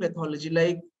mediastinal pathology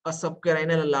like a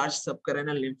subcarinal, a large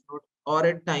subcarinal lymph node, or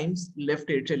at times left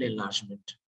atrial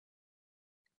enlargement.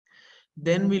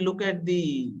 Then we look at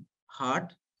the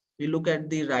heart. We look at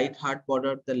the right heart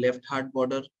border, the left heart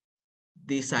border,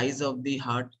 the size of the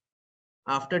heart.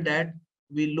 After that,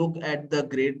 we look at the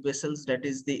great vessels, that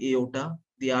is the aorta,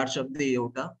 the arch of the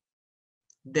aorta.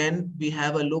 Then we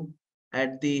have a look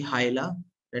at the hyla,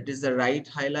 that is the right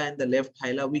hyla and the left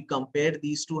hyla. We compare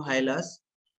these two hylas,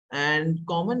 and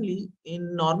commonly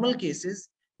in normal cases,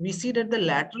 we see that the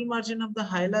lateral margin of the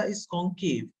hyla is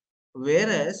concave,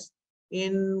 whereas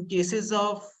in cases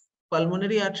of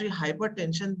pulmonary artery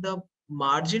hypertension, the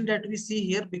margin that we see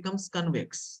here becomes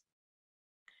convex.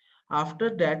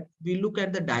 After that, we look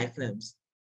at the diaphragms.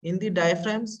 In the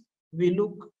diaphragms, we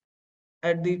look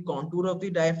at the contour of the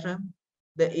diaphragm,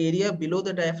 the area below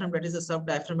the diaphragm, that is the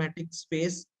subdiaphragmatic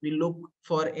space. We look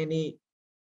for any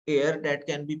air that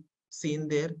can be seen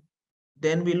there.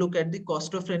 Then we look at the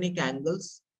costophrenic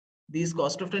angles. These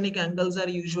costophrenic angles are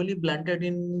usually blunted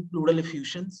in pleural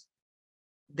effusions.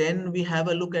 Then we have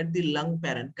a look at the lung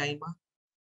parenchyma.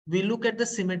 We look at the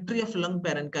symmetry of lung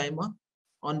parenchyma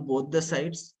on both the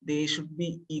sides. They should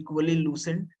be equally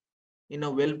loosened in a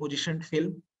well-positioned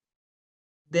film.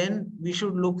 Then we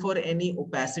should look for any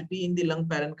opacity in the lung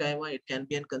parenchyma. It can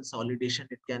be a consolidation,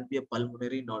 it can be a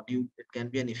pulmonary nodule, it can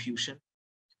be an effusion.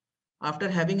 After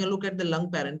having a look at the lung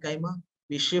parenchyma,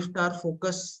 we shift our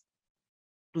focus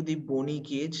to the bony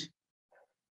cage.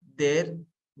 There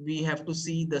we have to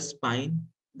see the spine,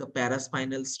 the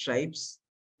paraspinal stripes.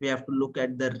 We have to look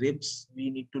at the ribs. We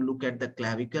need to look at the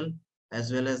clavicle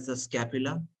as well as the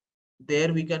scapula.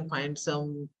 There we can find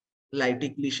some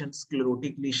lytic lesion,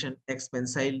 sclerotic lesion,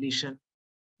 expansile lesion.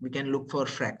 We can look for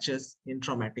fractures in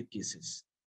traumatic cases.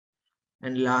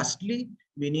 And lastly,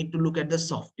 we need to look at the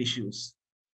soft tissues.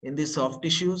 In the soft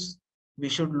tissues, we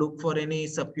should look for any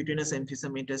subcutaneous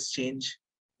emphysematous change,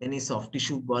 any soft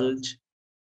tissue bulge,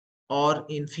 or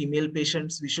in female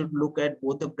patients, we should look at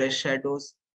both the breast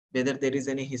shadows, whether there is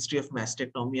any history of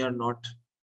mastectomy or not,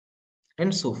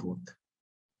 and so forth.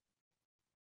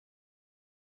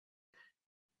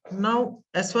 Now,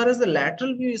 as far as the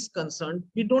lateral view is concerned,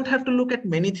 we don't have to look at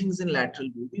many things in lateral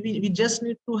view. We just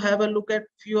need to have a look at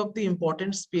few of the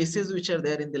important spaces which are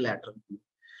there in the lateral view.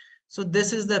 So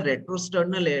this is the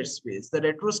retrosternal airspace. The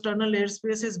retrosternal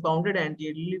airspace is bounded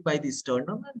anteriorly by the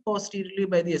sternum and posteriorly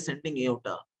by the ascending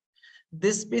aorta.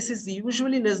 This space is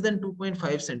usually less than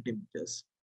 2.5 centimeters.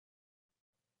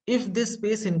 If this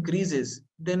space increases,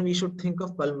 then we should think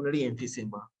of pulmonary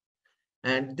emphysema.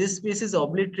 And this space is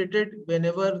obliterated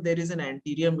whenever there is an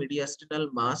anterior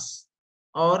mediastinal mass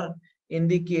or in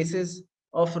the cases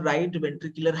of right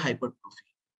ventricular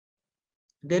hypertrophy.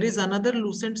 There is another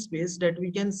lucent space that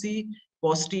we can see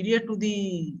posterior to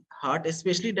the heart,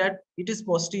 especially that it is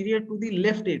posterior to the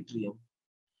left atrium.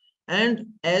 And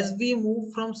as we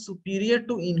move from superior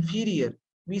to inferior,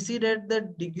 we see that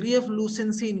the degree of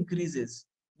lucency increases.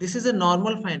 This is a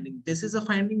normal finding. This is a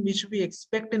finding which we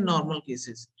expect in normal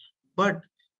cases. But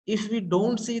if we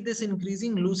don't see this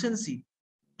increasing lucency,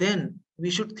 then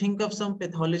we should think of some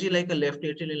pathology like a left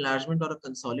atrial enlargement or a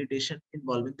consolidation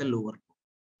involving the lower lobe.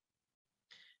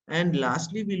 And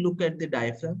lastly, we look at the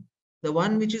diaphragm. The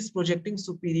one which is projecting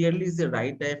superiorly is the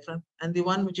right diaphragm, and the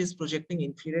one which is projecting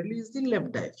inferiorly is the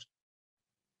left diaphragm.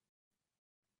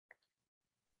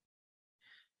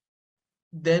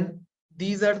 Then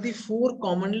these are the four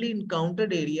commonly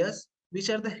encountered areas, which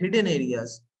are the hidden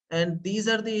areas. And these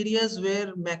are the areas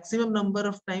where maximum number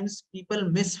of times people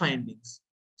miss findings.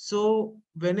 So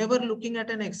whenever looking at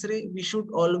an X-ray, we should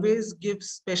always give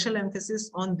special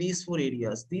emphasis on these four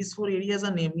areas. These four areas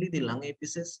are namely the lung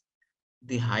apices,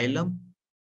 the hilum,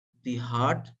 the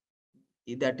heart,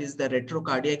 that is the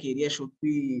retrocardiac area should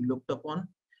be looked upon.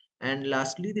 And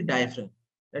lastly, the diaphragm,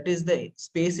 that is the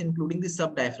space including the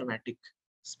subdiaphragmatic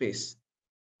space.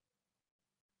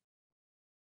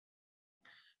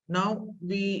 Now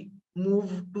we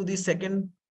move to the second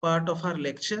part of our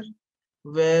lecture,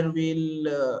 where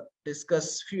we'll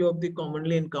discuss few of the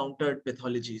commonly encountered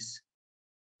pathologies.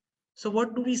 So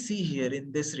what do we see here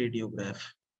in this radiograph?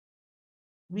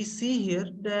 We see here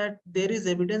that there is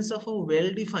evidence of a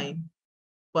well-defined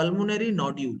pulmonary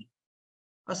nodule.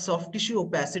 A soft tissue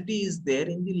opacity is there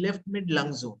in the left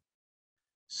mid-lung zone.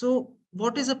 So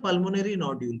what is a pulmonary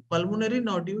nodule? Pulmonary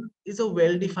nodule is a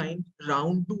well-defined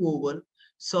round to oval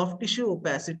soft tissue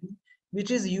opacity,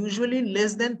 which is usually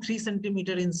less than 3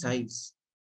 centimeter in size.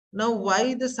 Now,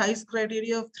 why the size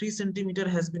criteria of 3 centimeter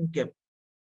has been kept?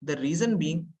 The reason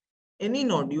being, any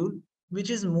nodule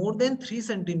which is more than 3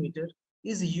 centimeter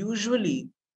is usually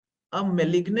a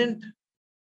malignant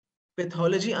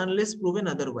pathology unless proven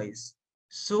otherwise.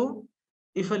 So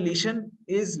if a lesion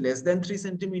is less than 3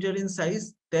 centimeter in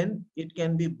size, then it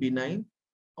can be benign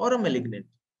or a malignant.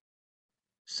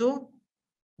 So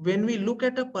when we look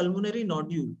at a pulmonary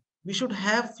nodule, we should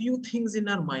have few things in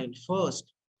our mind.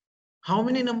 First, how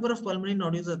many number of pulmonary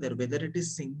nodules are there, whether it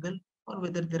is single or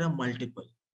whether there are multiple.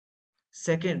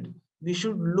 Second, we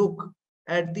should look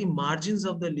at the margins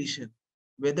of the lesion,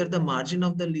 whether the margin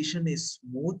of the lesion is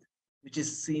smooth, which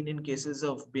is seen in cases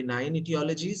of benign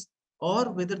etiologies,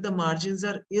 or whether the margins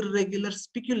are irregular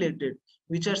spiculated,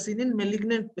 which are seen in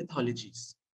malignant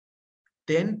pathologies.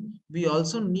 Then we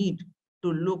also need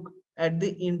to look at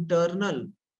the internal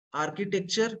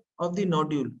architecture of the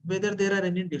nodule, whether there are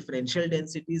any differential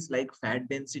densities like fat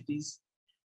densities,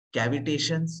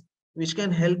 cavitations, which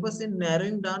can help us in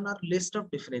narrowing down our list of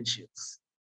differentials.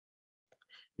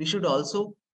 We should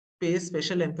also pay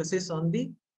special emphasis on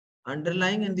the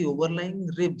underlying and the overlying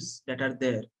ribs that are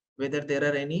there, whether there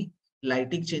are any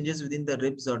lytic changes within the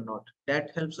ribs or not.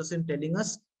 That helps us in telling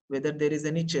us whether there is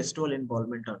any chest wall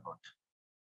involvement or not.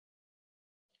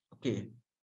 Okay.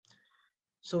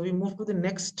 So we move to the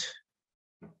next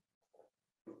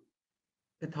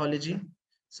pathology.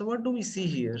 So what do we see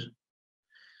here?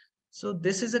 So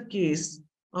this is a case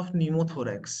of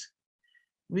pneumothorax.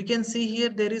 We can see here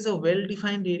there is a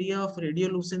well-defined area of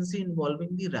radiolucency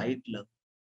involving the right lung.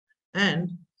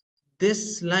 And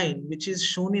this line, which is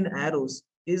shown in arrows,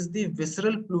 is the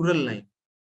visceral pleural line.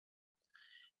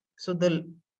 So the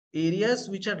areas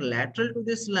which are lateral to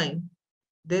this line,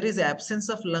 there is absence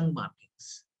of lung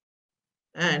markings.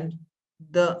 And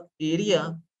the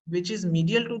area which is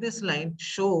medial to this line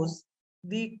shows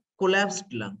the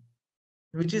collapsed lung,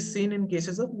 which is seen in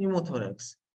cases of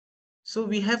pneumothorax. So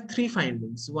we have three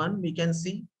findings. One, we can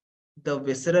see the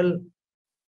visceral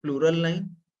pleural line.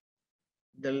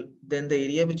 Then the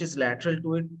area which is lateral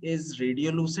to it is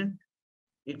radiolucent.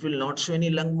 It will not show any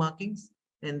lung markings.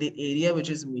 And the area which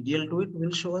is medial to it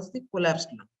will show us the collapsed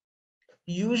lung.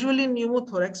 Usually in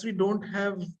pneumothorax, we don't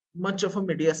have much of a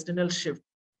mediastinal shift,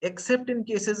 except in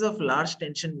cases of large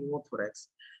tension pneumothorax,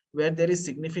 where there is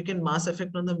significant mass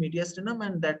effect on the mediastinum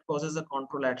and that causes a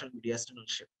contralateral mediastinal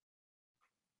shift.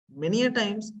 Many a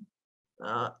times,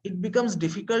 it becomes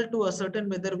difficult to ascertain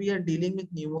whether we are dealing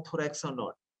with pneumothorax or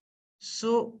not.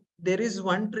 So there is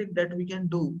one trick that we can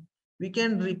do. We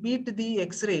can repeat the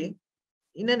X-ray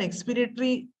in an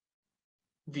expiratory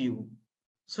view.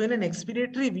 So in an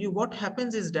expiratory view, what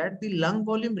happens is that the lung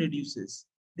volume reduces,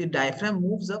 the diaphragm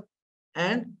moves up,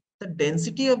 and the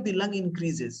density of the lung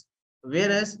increases.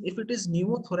 Whereas if it is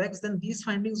pneumothorax, then these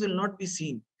findings will not be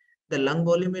seen. The lung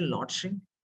volume will not shrink,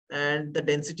 and the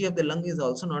density of the lung is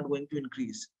also not going to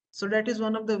increase. So that is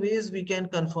one of the ways we can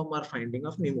confirm our finding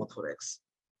of pneumothorax.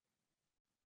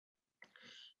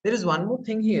 There is one more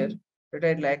thing here that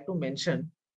I'd like to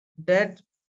mention, that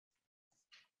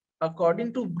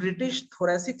according to British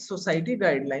Thoracic Society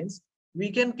guidelines,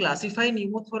 we can classify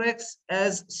pneumothorax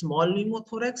as small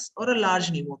pneumothorax or a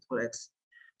large pneumothorax.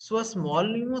 So a small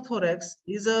pneumothorax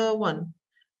is a one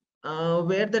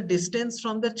where the distance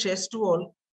from the chest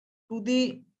wall to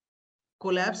the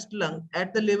collapsed lung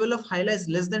at the level of hyla is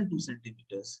less than 2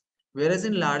 centimeters. Whereas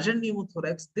in larger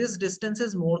pneumothorax, this distance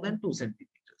is more than 2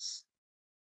 centimeters.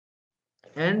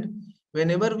 And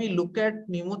whenever we look at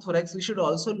pneumothorax, we should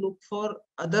also look for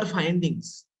other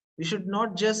findings. We should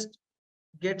not just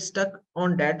get stuck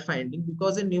on that finding,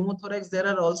 because in pneumothorax, there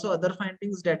are also other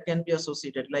findings that can be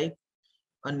associated, like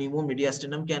a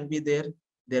pneumomediastinum can be there.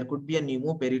 There could be a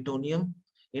pneumoperitoneum.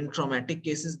 In traumatic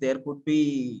cases, there could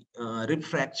be rib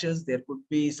fractures. There could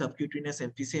be subcutaneous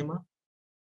emphysema.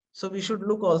 So we should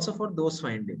look also for those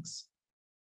findings.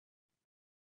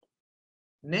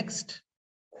 Next,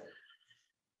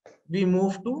 we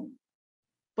move to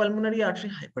pulmonary artery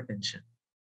hypertension.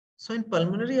 So in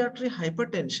pulmonary artery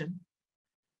hypertension,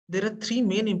 there are three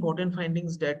main important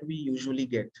findings that we usually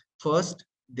get. First,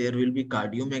 there will be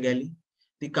cardiomegaly.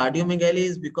 The cardiomegaly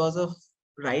is because of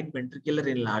right ventricular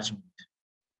enlargement.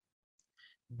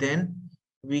 Then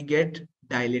we get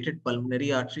dilated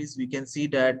pulmonary arteries. We can see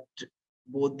that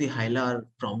both the hyla are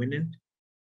prominent.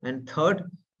 And third,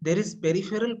 there is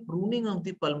peripheral pruning of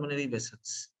the pulmonary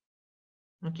vessels.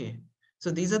 Okay,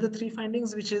 so these are the three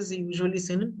findings which is usually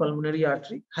seen in pulmonary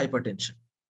artery hypertension.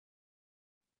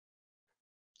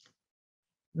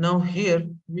 Now here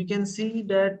we can see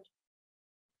that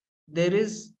there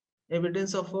is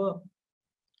evidence of a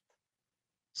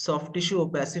soft tissue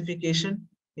opacification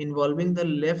involving the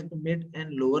left mid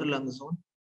and lower lung zone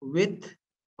with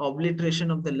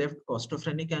obliteration of the left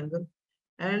costophrenic angle.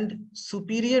 And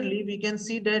superiorly, we can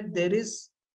see that there is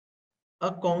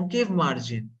a concave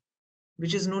margin,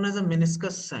 which is known as a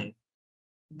meniscus sign.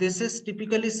 This is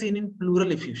typically seen in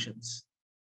pleural effusions.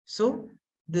 So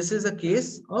this is a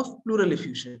case of pleural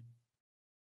effusion.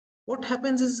 What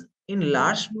happens is in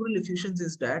large pleural effusions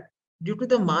is that due to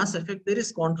the mass effect, there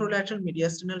is contralateral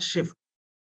mediastinal shift.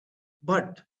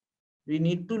 But we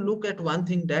need to look at one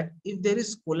thing, that if there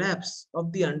is collapse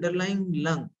of the underlying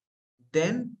lung,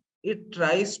 then it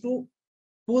tries to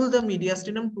pull the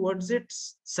mediastinum towards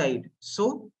its side.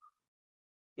 So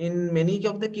in many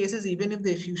of the cases, even if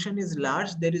the effusion is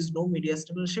large, there is no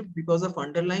mediastinal shift because of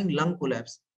underlying lung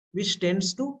collapse, which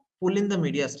tends to pull in the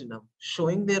mediastinum,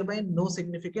 showing thereby no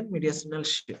significant mediastinal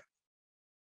shift.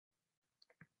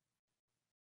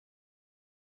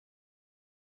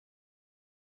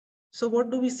 So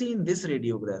what do we see in this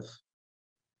radiograph?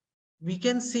 We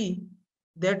can see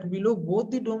that below both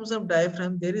the domes of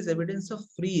diaphragm, there is evidence of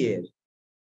free air.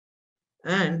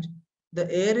 And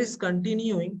the air is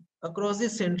continuing across the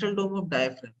central dome of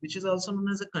diaphragm, which is also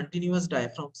known as a continuous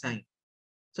diaphragm sign.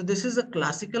 So this is a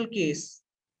classical case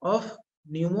of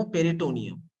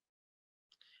pneumoperitoneum.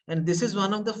 And this is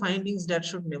one of the findings that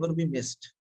should never be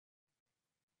missed.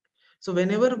 So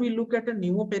whenever we look at a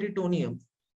pneumoperitoneum,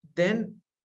 then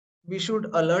we should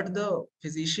alert the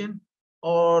physician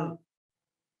or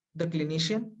the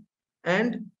clinician,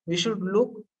 and we should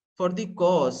look for the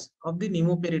cause of the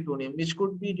pneumoperitoneum, which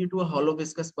could be due to a hollow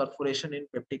viscous perforation in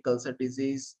peptic ulcer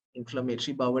disease,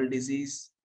 inflammatory bowel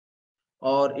disease,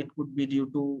 or it could be due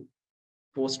to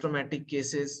post-traumatic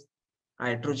cases,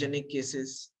 iatrogenic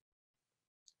cases.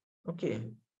 Okay,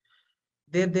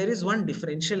 there is one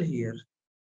differential here.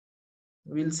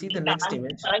 We'll see the next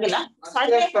image. In this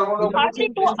you can see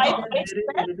that there is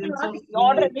evidence of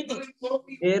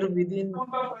free air within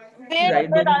the right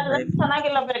dome of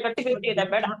diaphragm, but this is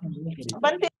not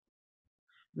pneumoperitoneum.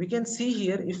 We can see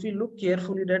here, if we look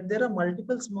carefully, that there are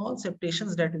multiple small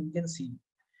septations that we can see.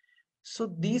 So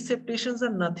these septations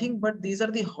are nothing but these are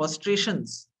the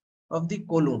hostrations of the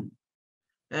colon,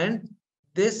 and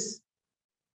this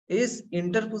is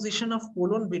interposition of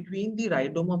colon between the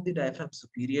right dome of the diaphragm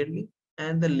superiorly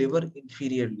and the liver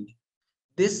inferiorly.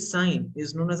 This sign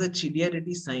is known as a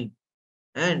ciliarity sign,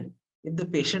 and if the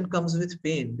patient comes with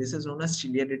pain, this is known as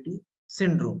ciliarity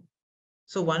syndrome.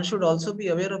 So one should also be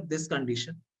aware of this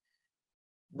condition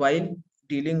while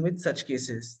dealing with such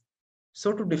cases.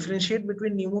 So to differentiate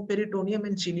between pneumoperitoneum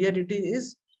and ciliarity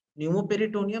is,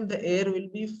 pneumoperitoneum, the air will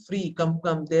be free,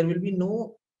 there will be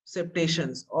no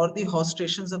septations or the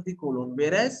hostrations of the colon,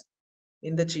 whereas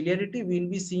in the ciliarity we will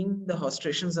be seeing the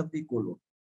hostrations of the colon.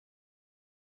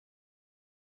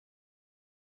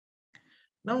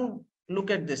 Now look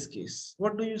at this case.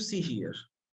 What do you see here?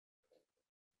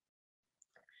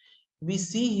 We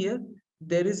see here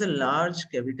there is a large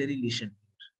cavitary lesion.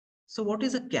 So what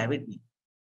is a cavity?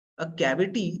 A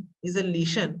cavity is a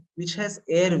lesion which has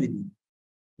air within.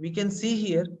 We can see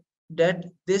here that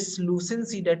this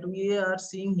lucency that we are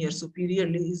seeing here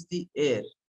superiorly is the air,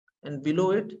 and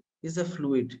below it is a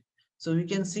fluid. So we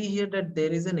can see here that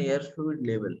there is an air fluid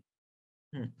level.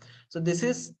 So this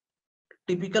is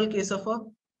typical case of a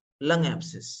lung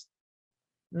abscess.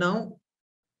 Now,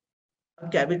 a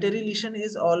cavitary lesion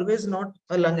is always not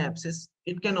a lung abscess.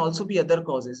 It can also be other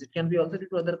causes. It can be also due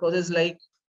to other causes like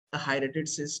a hydatid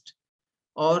cyst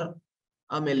or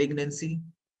a malignancy.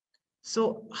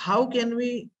 So how can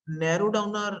we narrow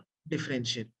down our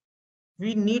differential?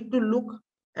 We need to look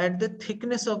at the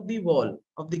thickness of the wall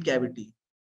of the cavity.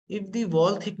 If the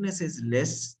wall thickness is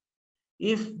less,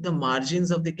 if the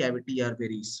margins of the cavity are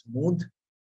very smooth,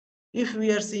 if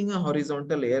we are seeing a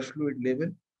horizontal air fluid level,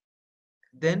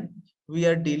 then we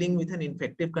are dealing with an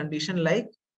infective condition like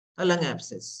a lung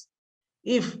abscess.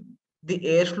 If the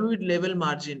air fluid level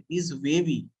margin is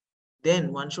wavy,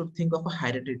 then one should think of a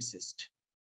hydatid cyst.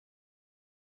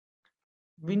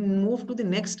 We move to the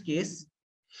next case.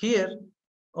 Here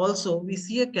also we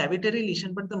see a cavitary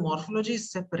lesion, but the morphology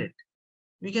is separate.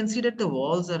 We can see that the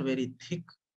walls are very thick.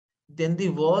 Then the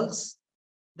walls,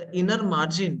 the inner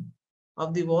margin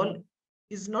of the wall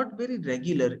is not very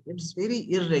regular. It's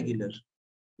very irregular.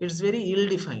 It's very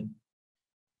ill-defined.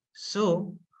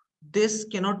 So this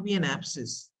cannot be an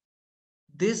abscess.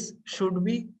 This should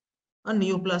be a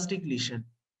neoplastic lesion,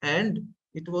 and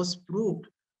it was proved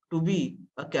to be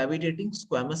a cavitating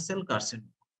squamous cell carcinoma.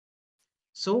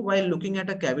 So while looking at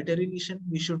a cavitary lesion,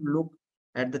 we should look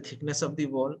at the thickness of the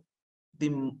wall,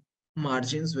 the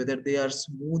margins, whether they are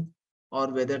smooth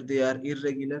or whether they are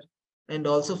irregular, and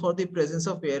also for the presence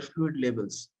of air fluid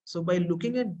levels. So by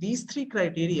looking at these three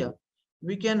criteria,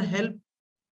 we can help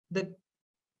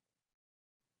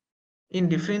in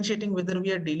differentiating whether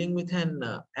we are dealing with an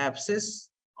abscess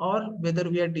or whether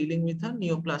we are dealing with a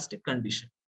neoplastic condition.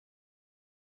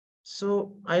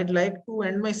 So I'd like to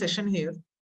end my session here,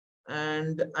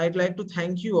 and I'd like to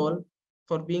thank you all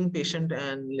for being patient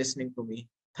and listening to me.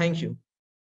 Thank you.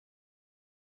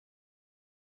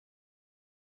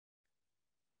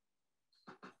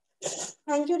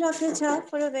 Thank you, Dr. Jha,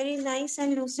 for a very nice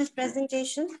and lucid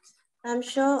presentation. I'm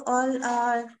sure all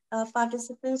our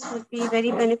participants would be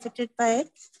very benefited by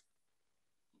it.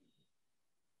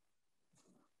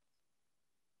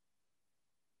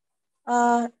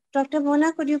 Dr.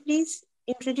 Mona, could you please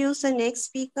introduce the next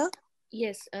speaker?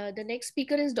 Yes, the next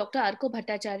speaker is Dr. Arka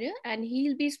Bhattacharya, and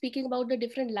he'll be speaking about the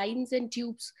different lines and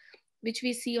tubes which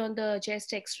we see on the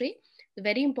chest X-ray.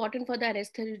 Very important for the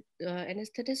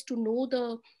anesthetist to know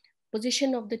the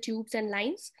position of the tubes and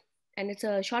lines. And it's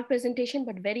a short presentation,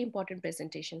 but very important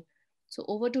presentation. So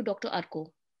over to Dr.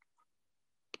 Arko.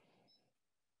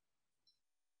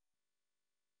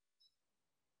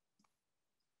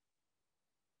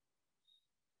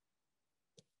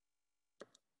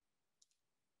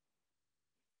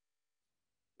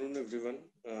 Good afternoon, everyone.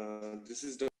 This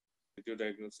is the video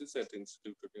diagnosis at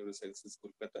Institute of Neurosciences,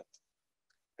 Kolkata.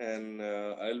 and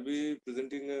I'll be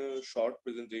presenting a short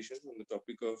presentation on the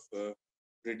topic of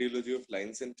radiology of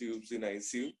lines and tubes in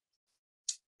ICU,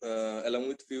 along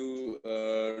with few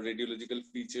radiological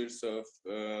features of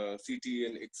CT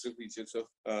and X-ray features of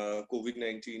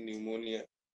COVID-19 pneumonia,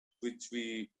 which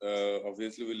we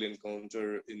obviously will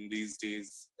encounter in these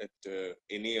days at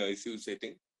any ICU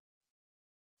setting.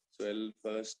 So I'll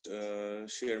first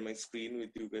share my screen with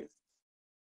you guys.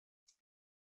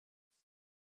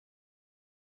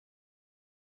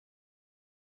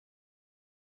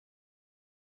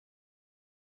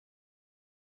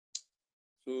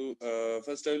 So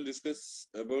first I will discuss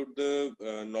about the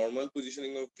normal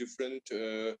positioning of different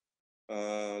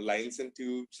lines and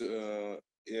tubes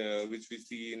which we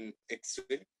see in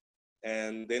X-ray,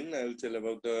 and then I will tell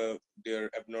about their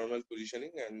abnormal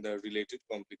positioning and the related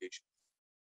complications.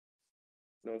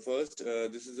 Now first,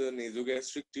 this is a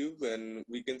nasogastric tube, and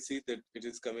we can see that it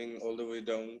is coming all the way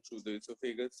down through the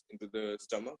esophagus into the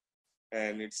stomach,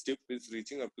 and its tip is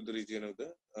reaching up to the region of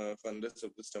the fundus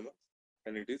of the stomach,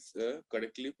 and it is a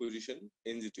correctly positioned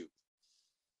NG tube.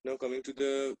 Now coming to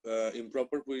the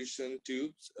improper position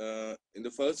tubes, in the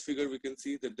first figure we can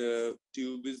see that the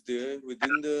tube is there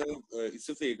within the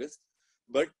esophagus,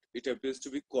 but it appears to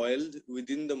be coiled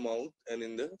within the mouth and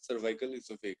in the cervical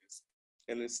esophagus,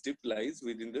 and its tip lies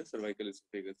within the cervical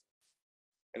esophagus.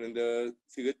 And in the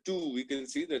figure 2, we can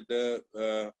see that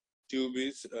the tube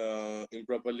is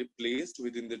improperly placed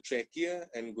within the trachea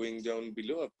and going down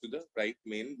below up to the right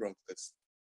main bronchus.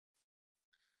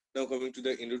 Now coming to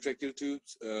the endotracheal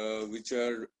tubes, which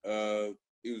are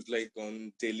used like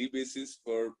on daily basis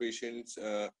for patients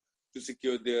to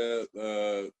secure their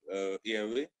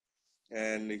airway.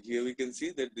 And here we can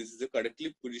see that this is a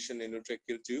correctly positioned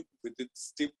endotracheal tube with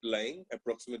its tip lying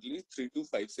approximately 3 to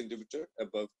 5 centimeter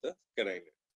above the carina.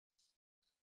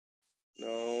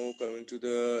 Now coming to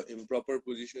the improper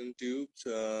position tubes,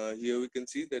 here we can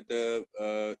see that the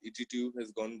ET tube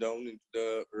has gone down into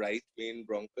the right main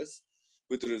bronchus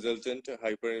with resultant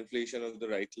hyperinflation of the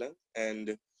right lung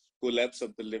and collapse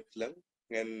of the left lung.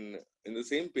 And in the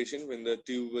same patient, when the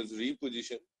tube was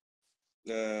repositioned,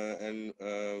 and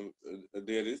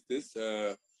there is this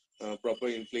proper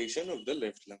inflation of the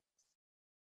left lung.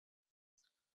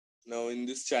 Now in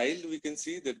this child, we can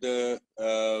see that the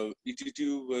ET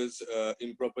tube was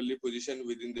improperly positioned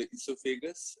within the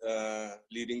esophagus,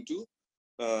 leading to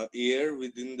air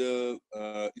within the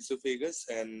esophagus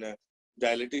and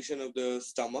dilatation of the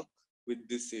stomach with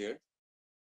this air.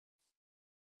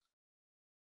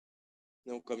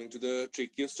 Now coming to the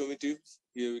tracheostomy tubes,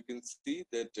 here we can see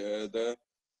that the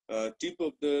tip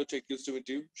of the tracheostomy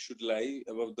tube should lie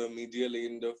above the medial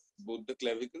end of both the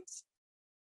clavicles.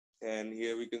 And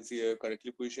here we can see a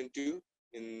correctly positioned tube.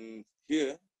 In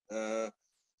here,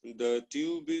 the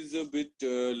tube is a bit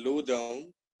low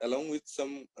down, along with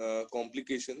some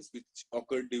complications which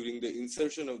occurred during the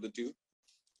insertion of the tube,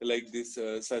 like this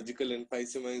surgical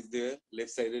emphysema is there,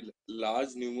 left-sided large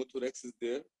pneumothorax is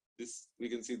there. This we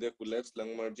can see the collapsed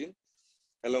lung margin,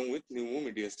 along with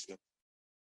pneumomediastinum.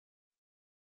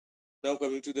 Now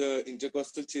coming to the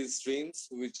intercostal chest drains,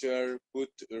 which are put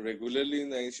regularly in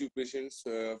ICU patients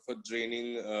for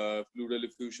draining pleural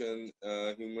effusion,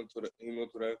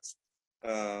 pneumothorax,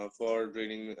 for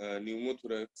draining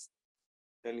pneumothorax.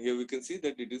 And here we can see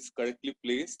that it is correctly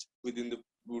placed within the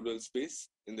pleural space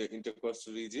in the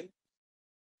intercostal region.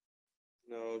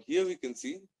 Now here we can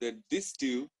see that this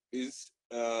tube is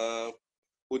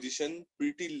positioned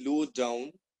pretty low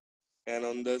down, and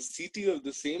on the CT of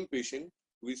the same patient,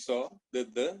 we saw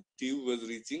that the tube was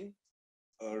reaching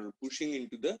or pushing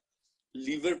into the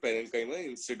liver parenchyma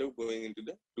instead of going into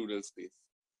the pleural space.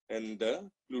 And the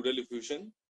pleural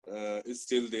effusion is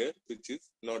still there, which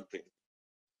is not drained.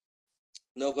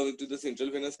 Now coming to the central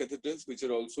venous catheters, which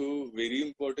are also very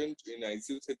important in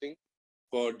ICU setting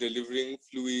for delivering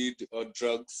fluid or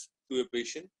drugs to a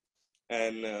patient.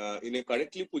 And in a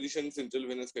correctly positioned central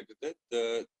venous catheter,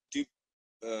 the tip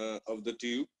of the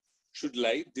tube should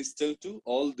lie distal to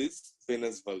all these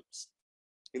venous valves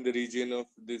in the region of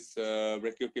this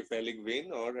brachiocephalic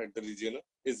vein or at the region of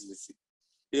SVC.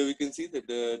 Here we can see that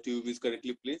the tube is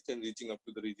correctly placed and reaching up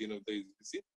to the region of the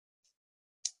SVC.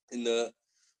 In the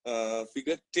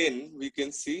figure 10, we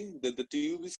can see that the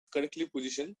tube is correctly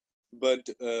positioned, but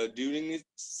during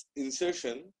its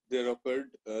insertion, there occurred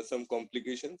some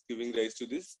complications giving rise to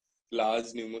this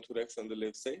large pneumothorax on the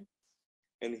left side.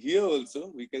 And here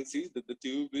also, we can see that the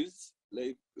tube is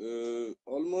like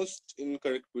almost in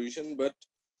correct position, but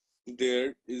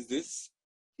there is this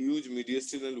huge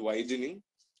mediastinal widening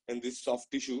and this soft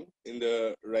tissue in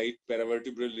the right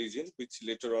paravertebral region, which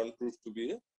later on proved to be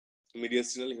a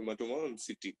mediastinal hematoma on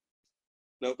CT.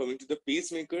 Now coming to the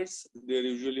pacemakers, they are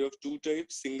usually of two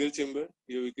types: single chamber.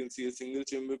 Here we can see a single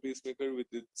chamber pacemaker with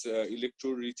its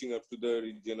electrode reaching up to the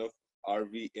region of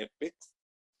RV apex.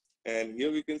 And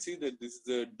here we can see that this is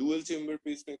a dual chamber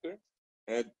pacemaker,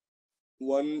 and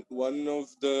one of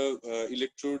the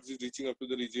electrodes is reaching up to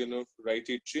the region of right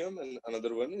atrium, and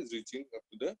another one is reaching up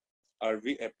to the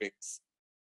RV apex.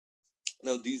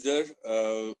 Now these are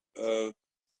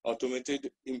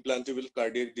automated implantable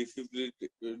cardiac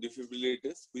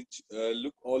defibrillators, which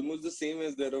look almost the same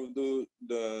as that of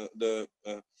the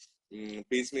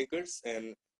pacemakers,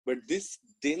 but this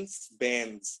dense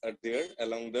bands are there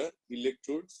along the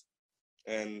electrodes,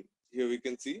 and here we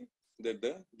can see that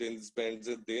the dense bands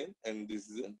are there, and this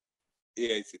is an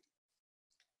AICT.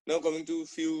 Now coming to a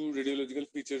few radiological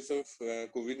features of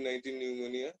COVID-19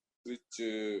 pneumonia, which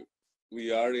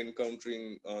we are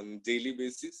encountering on daily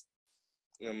basis,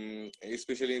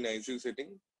 especially in ICU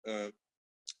setting.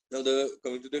 Now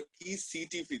coming to the key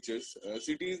CT features,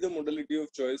 CT is the modality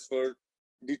of choice for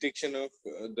detection of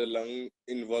the lung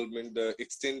involvement, the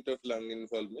extent of lung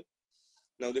involvement.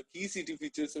 Now the key CT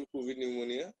features of COVID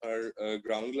pneumonia are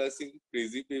ground glassing,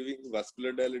 crazy paving,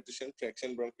 vascular dilatation,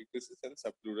 traction bronchiectasis, and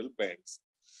subpleural bands.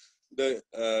 The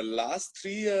last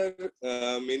three are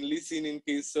mainly seen in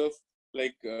case of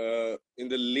in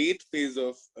the late phase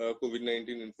of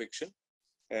COVID-19 infection,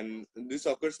 and this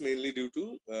occurs mainly due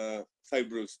to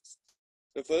fibrosis.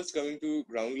 The first, coming to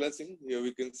ground glassing, here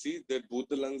we can see that both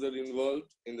the lungs are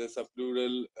involved in the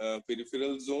subpleural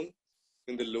peripheral zone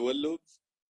in the lower lobes.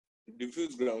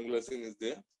 Diffuse ground glassing is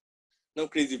there. Now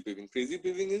crazy paving. Crazy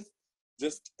paving is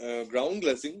just ground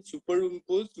glassing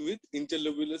superimposed with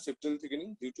interlobular septal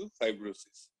thickening due to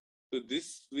fibrosis. So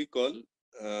this we call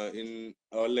in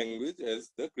our language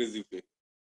as the crazy paving.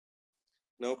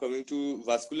 Now coming to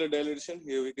vascular dilation,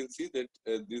 here we can see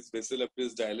that this vessel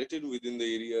appears dilated within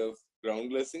the area of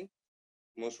ground glassing,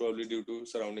 most probably due to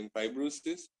surrounding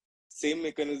fibrosis. Same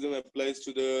mechanism applies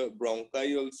to the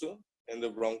bronchi also, and the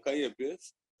bronchi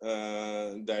appears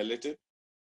dilated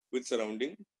with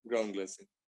surrounding ground glassing,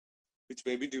 which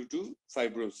may be due to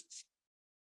fibrosis.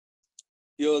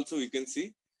 Here also we can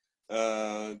see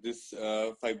this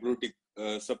fibrotic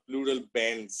subpleural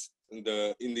bands in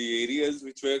the areas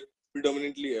which were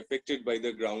predominantly affected by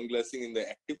the ground glassing in the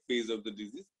active phase of the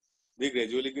disease. They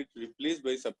gradually get replaced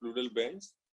by subpleural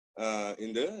bands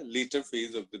in the later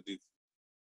phase of the disease.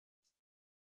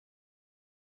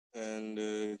 And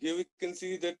here we can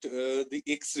see that the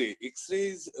X-ray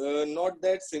is not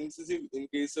that sensitive in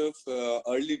case of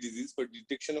early disease, for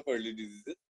detection of early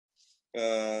diseases.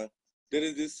 There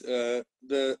is this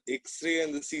the X-ray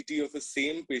and the CT of the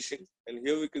same patient, and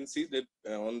here we can see that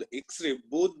on the X-ray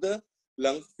both the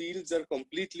lung fields are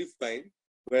completely fine,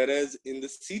 whereas in the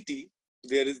CT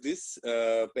there is this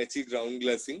patchy ground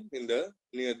glassing in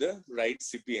near the right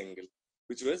CP angle,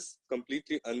 which was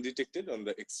completely undetected on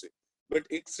the X-ray. But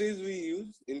X-rays we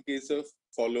use in case of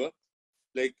follow-up,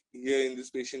 like here in this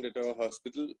patient at our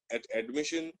hospital. At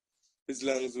admission, his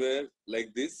lungs were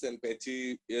like this, and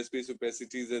patchy airspace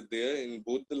opacities are there in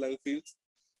both the lung fields,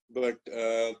 but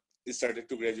it started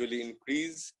to gradually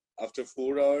increase after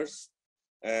 4 hours,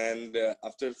 and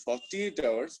after 48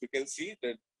 hours, we can see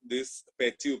that these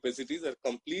patchy opacities are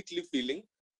completely filling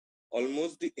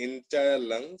almost the entire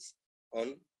lungs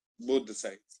on both the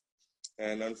sides.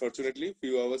 And unfortunately,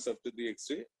 few hours after the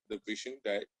X-ray, the patient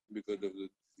died because of the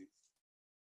disease.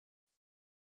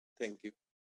 Thank you.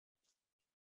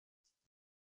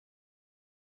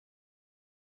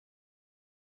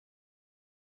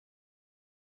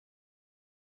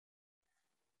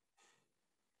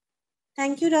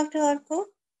 Thank you, Dr. Arko.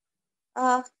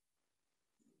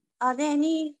 Are there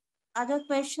any other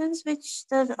questions which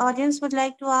the audience would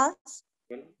like to ask?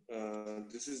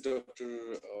 This is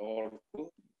Dr.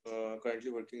 Arko,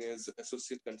 currently working as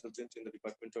Associate Consultant in the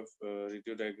Department of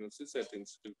Radiodiagnosis at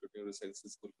Institute of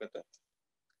Neurosciences, Kolkata.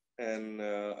 And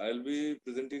I'll be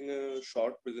presenting a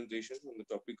short presentation on the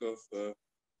topic of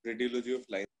radiology of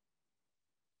line.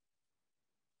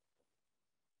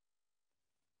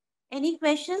 Any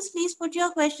questions? Please put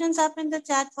your questions up in the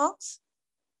chat box.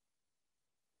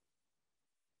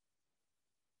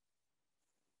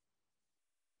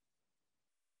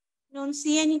 Don't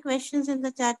see any questions in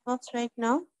the chat box right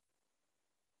now.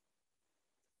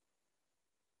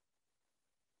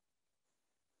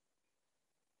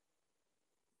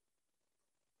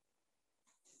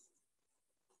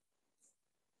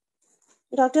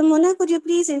 Dr. Mona, could you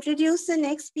please introduce the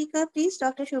next speaker, please?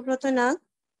 Dr. Subrata Nag.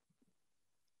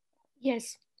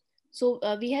 Yes. So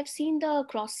we have seen the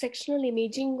cross-sectional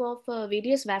imaging of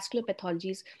various vascular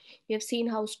pathologies. We have seen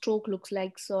how stroke looks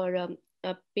like, or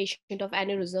patient of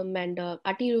aneurysm and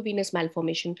arteriovenous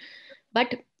malformation.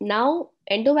 But now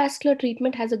endovascular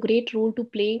treatment has a great role to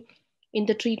play in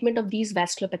the treatment of these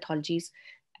vascular pathologies.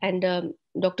 And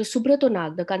Dr. Subrata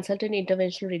Nag, the consultant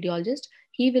interventional radiologist,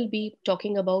 he will be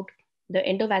talking about the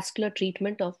endovascular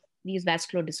treatment of these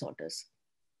vascular disorders.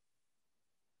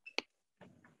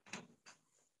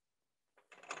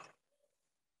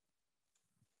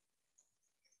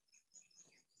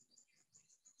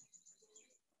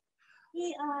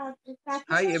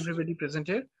 Hi, everybody present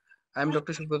here. I'm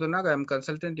Dr. Subrata Nag. I'm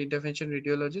consultant intervention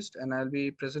radiologist, and I'll be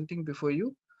presenting before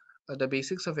you the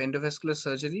basics of endovascular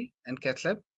surgery and cath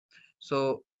lab.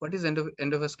 So, what is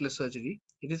endovascular surgery?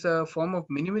 It is a form of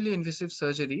minimally invasive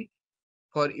surgery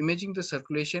for imaging the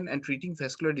circulation and treating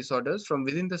vascular disorders from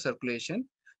within the circulation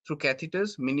through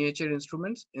catheters, miniature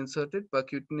instruments inserted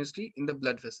percutaneously in the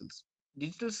blood vessels.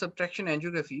 Digital subtraction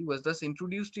angiography was thus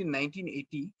introduced in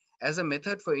 1980 as a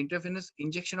method for intravenous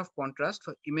injection of contrast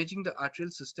for imaging the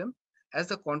arterial system, as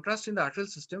the contrast in the arterial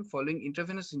system following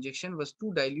intravenous injection was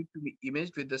too dilute to be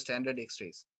imaged with the standard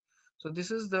X-rays. So this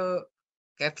is the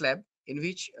cath lab in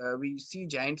which we see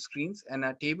giant screens and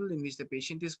a table in which the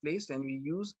patient is placed, and we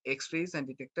use X-rays and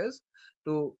detectors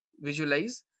to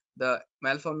visualize the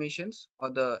malformations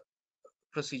or the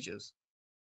procedures.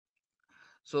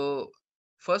 So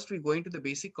first we go into the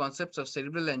basic concepts of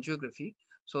cerebral angiography.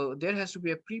 So there has to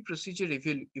be a pre-procedure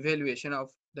evaluation of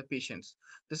the patients.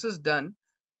 This is done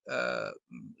uh,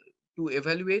 to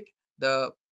evaluate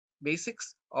the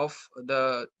basics of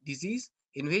the disease,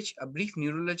 in which a brief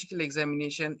neurological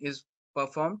examination is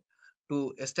performed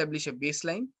to establish a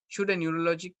baseline should a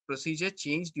neurologic procedure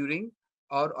change during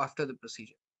or after the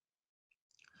procedure.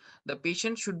 The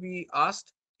patient should be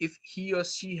asked if he or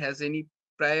she has any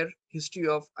prior history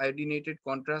of iodinated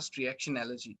contrast reaction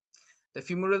allergy. The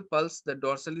femoral pulse, the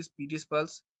dorsalis pedis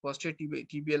pulse, posterior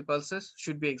tibial pulses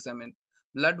should be examined.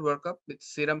 Blood workup with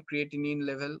serum creatinine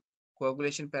level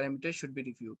coagulation parameters should be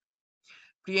reviewed.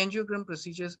 Pre-angiogram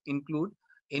procedures include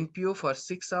NPO for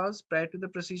 6 hours prior to the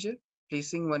procedure,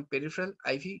 placing one peripheral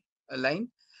IV line,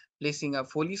 placing a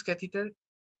Foley's catheter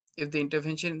if the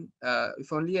intervention,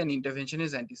 if only an intervention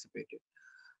is anticipated.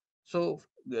 So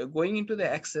going into the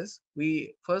access,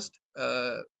 we first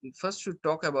should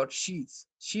talk about sheaths.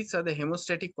 Sheaths are the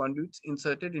hemostatic conduits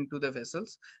inserted into the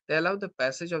vessels. They allow the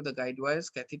passage of the guide wires,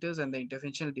 catheters, and the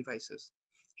interventional devices.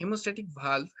 Hemostatic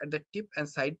valve at the tip and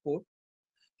side port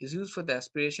is used for the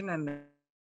aspiration and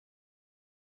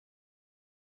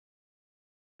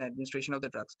administration of the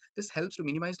drugs. This helps to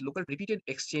minimize local repeated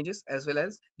exchanges as well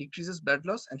as decreases blood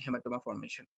loss and hematoma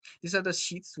formation. These are the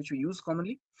sheaths which we use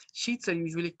commonly. Sheaths are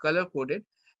usually color coded,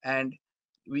 and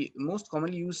we most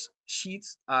commonly use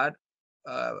sheaths are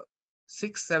uh,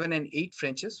 6, 7, and 8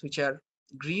 Frenches, which are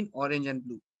green, orange, and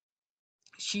blue.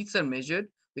 Sheets are measured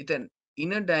with an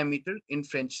inner diameter in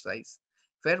French size,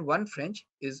 where 1 French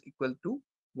is equal to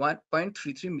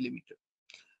 1.33 millimeter.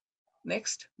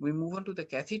 Next, we move on to the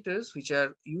catheters, which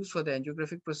are used for the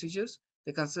angiographic procedures.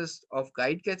 They consist of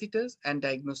guide catheters and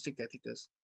diagnostic catheters.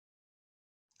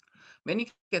 Many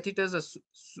catheters are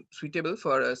suitable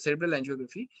for cerebral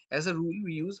angiography. As a rule,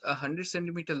 we use a 100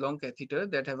 centimeter long catheter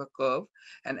that have a curve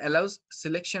and allows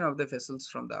selection of the vessels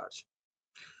from the arch.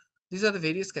 These are the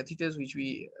various catheters which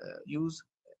we use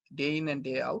day in and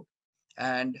day out.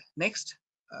 And next,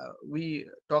 we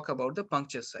talk about the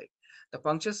puncture site. The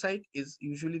puncture site is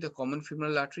usually the common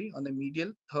femoral artery on the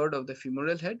medial third of the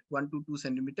femoral head, 1 to 2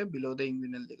 centimeter below the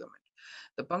inguinal ligament.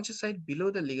 The puncture site below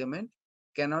the ligament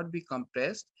cannot be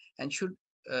compressed and should,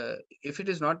 if it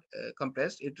is not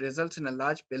compressed, it results in a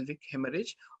large pelvic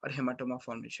hemorrhage or hematoma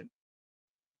formation.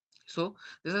 So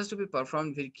this has to be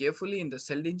performed very carefully in the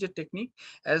Seldinger technique,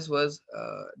 as was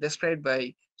described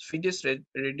by Swedish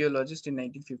radiologist in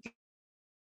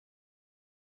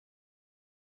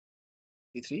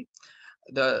 1953.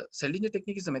 The Seldinger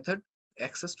technique is a method to gain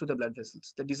access to the blood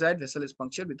vessels. The desired vessel is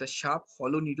punctured with a sharp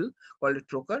hollow needle called a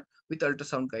trocar with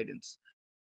ultrasound guidance.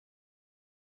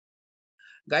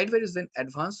 Guide wire is then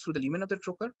advanced through the lumen of the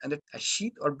trocar, and a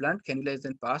sheath or blunt cannula is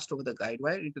then passed over the guide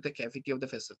wire into the cavity of the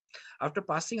vessel. After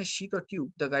passing a sheath or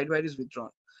tube, the guide wire is withdrawn.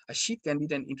 A sheath can be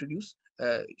then introduced.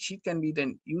 Sheath can be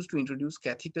then used to introduce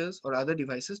catheters or other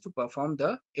devices to perform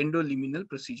the endoluminal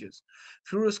procedures.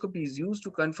 Fluoroscopy is used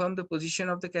to confirm the position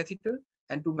of the catheter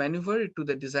and to maneuver it to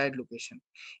the desired location.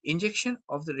 Injection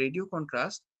of the radio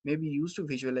contrast may be used to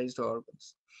visualize the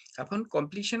organs. Upon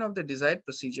completion of the desired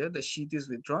procedure, the sheath is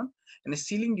withdrawn and a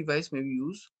sealing device may be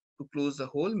used to close the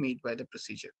hole made by the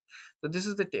procedure. So this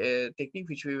is the technique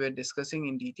which we were discussing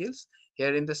in details.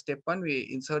 Here in the step 1,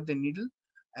 we insert the needle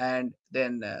and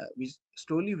then we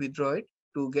slowly withdraw it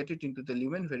to get it into the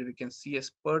lumen, where we can see a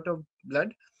spurt of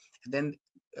blood. Then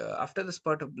after the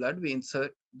spurt of blood, we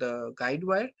insert the guide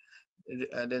wire.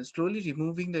 Then slowly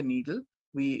removing the needle,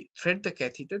 we thread the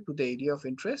catheter to the area of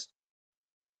interest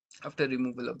after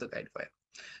removal of the guide wire.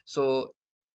 So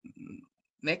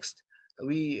next,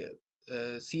 we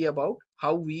see about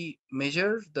how we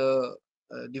measure the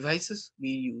devices we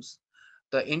use.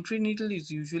 The entry needle is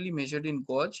usually measured in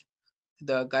gauge.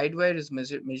 The guide wire is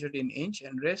measured in inch,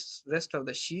 and rest of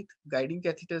the sheath, guiding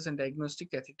catheters and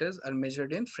diagnostic catheters are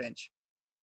measured in French.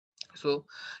 So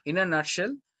in a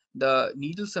nutshell, the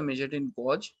needles are measured in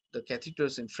gauge, the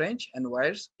catheters in French, and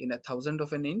wires in a thousand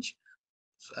of an inch.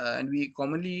 And we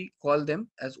commonly call them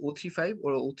as 035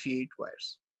 or 038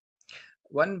 wires.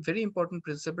 One very important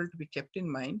principle to be kept in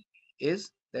mind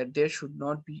is that there should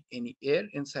not be any air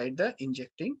inside the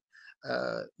injecting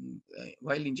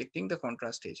while injecting the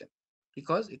contrast agent,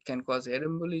 because it can cause air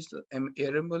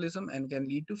embolism and can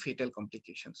lead to fatal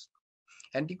complications.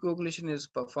 Anticoagulation is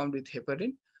performed with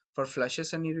heparin for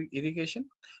flushes and irrigation.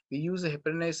 We use a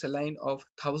heparinized saline of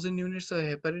 1000 units of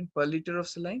heparin per liter of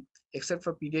saline. Except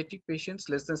for pediatric patients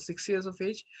less than 6 years of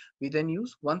age, we then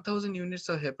use 1000 units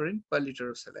of heparin per liter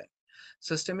of saline.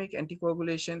 Systemic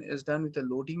anticoagulation is done with a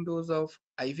loading dose of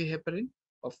IV heparin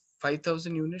of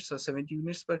 5000 units or 70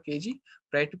 units per kg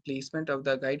prior to placement of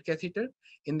the guide catheter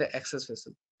in the access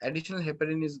vessel. Additional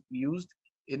heparin is used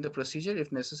in the procedure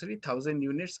if necessary, 1000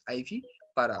 units IV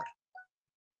per hour.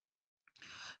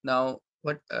 Now,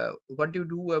 what do you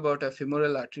do about a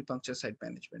femoral artery puncture site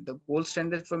management? The gold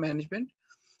standard for management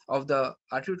of the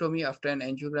arteriotomy after an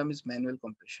angiogram is manual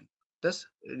compression. Thus,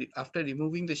 after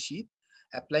removing the sheath,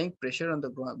 applying pressure on the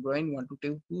groin 1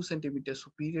 to 2 centimeters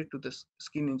superior to the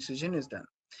skin incision is done.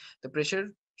 The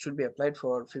pressure should be applied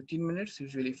for 15 minutes,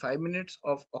 usually 5 minutes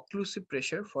of occlusive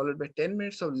pressure, followed by 10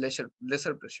 minutes of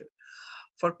lesser pressure.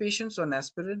 For patients on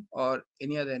aspirin or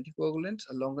any other anticoagulants,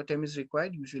 a longer time is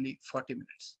required, usually 40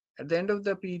 minutes. At the end of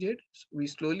the period, we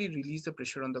slowly release the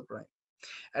pressure on the groin.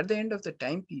 At the end of the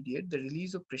time period, the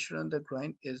release of pressure on the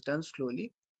groin is done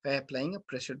slowly by applying a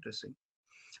pressure dressing.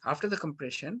 After the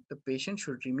compression, the patient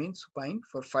should remain supine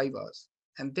for 5 hours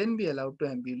and then be allowed to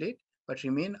ambulate but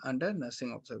remain under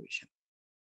nursing observation.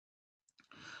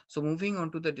 So moving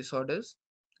on to the disorders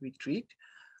we treat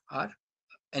are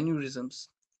aneurysms.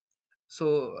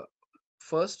 So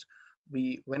first,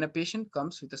 when a patient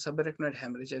comes with a subarachnoid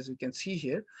hemorrhage, as you can see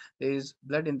here, there is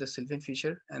blood in the Sylvian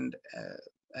fissure and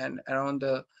around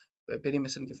the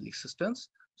perimesencephalic cisterns.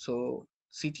 So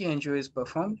CT angio is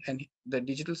performed, and the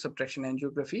digital subtraction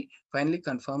angiography finally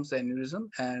confirms the aneurysm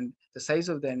and the size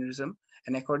of the aneurysm,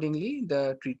 and accordingly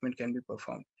the treatment can be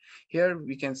performed. Here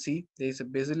we can see there is a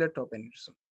basilar top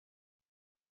aneurysm.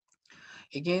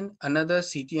 Again, another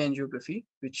CT angiography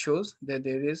which shows that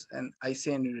there is an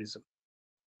IC aneurysm.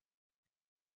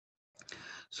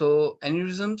 So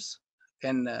aneurysms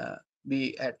can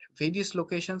be at various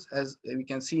locations, as we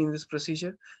can see in this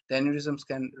procedure. The aneurysms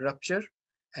can rupture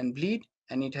and bleed,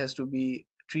 and it has to be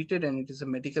treated, and it is a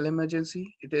medical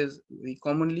emergency. We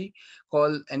commonly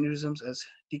call aneurysms as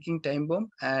ticking time bomb,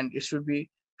 and it should be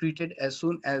treated as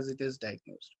soon as it is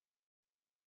diagnosed.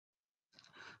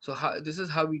 So this is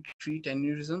how we treat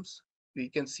aneurysms. We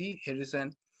can see here is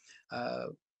an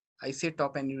IC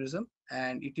top aneurysm,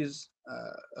 and it is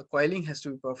a coiling has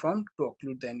to be performed to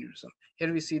occlude the aneurysm.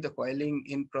 Here we see the coiling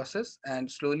in process, and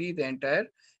slowly the entire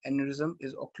aneurysm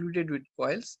is occluded with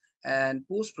coils, and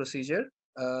post procedure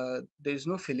there is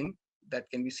no filling that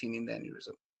can be seen in the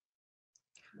aneurysm.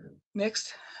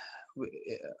 Next,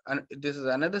 this is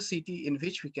another CT in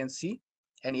which we can see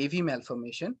an AV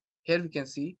malformation. Here we can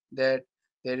see that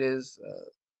there is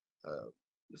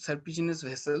serpiginous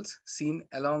vessels seen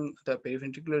along the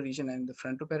periventricular region and the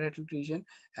frontoparietal region,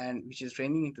 and which is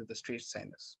draining into the straight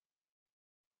sinus.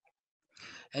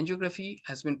 Angiography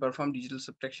has been performed, digital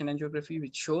subtraction angiography,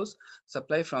 which shows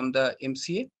supply from the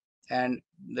MCA and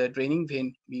the draining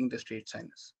vein being the straight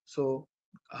sinus. So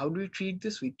how do we treat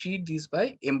this? We treat these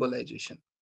by embolization.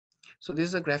 So this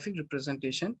is a graphic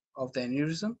representation of the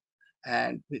aneurysm,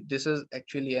 and this is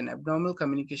actually an abnormal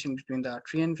communication between the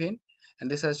artery and vein, and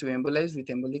this has to be embolized with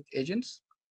embolic agents.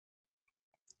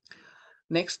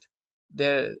 Next,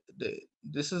 this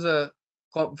is a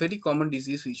very common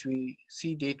disease which we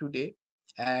see day to day,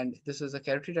 and this is a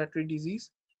carotid artery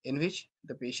disease in which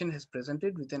the patient has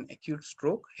presented with an acute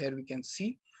stroke. Here we can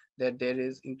see that there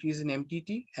is increase in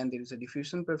MTT and there is a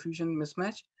diffusion perfusion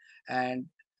mismatch, and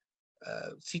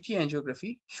CT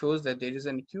angiography shows that there is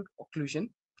an acute occlusion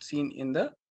seen in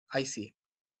the ICA.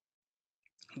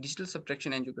 Digital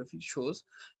subtraction angiography shows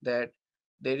that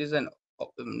there is an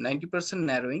 90%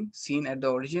 narrowing seen at the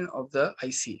origin of the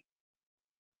ICA.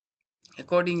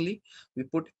 Accordingly, we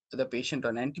put the patient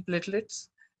on antiplatelets,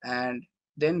 and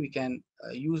then we can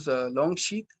use a long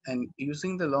sheath, and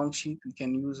using the long sheath, we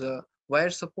can use a wire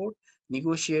support,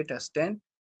 negotiate a stent,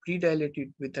 pre-dilate it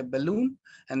with a balloon,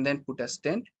 and then put a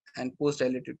stent and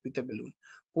post-dilate it with a balloon.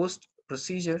 Post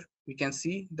procedure, we can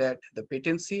see that the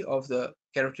patency of the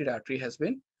carotid artery has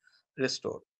been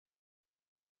restored.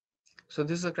 So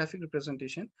this is a graphic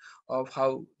representation of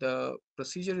how the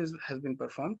procedure has been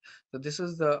performed. So these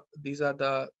are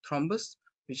the thrombus,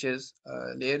 which is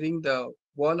layering the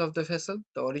wall of the vessel,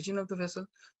 the origin of the vessel.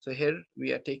 So here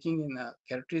we are taking in a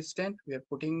carotid stent, we are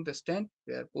putting the stent,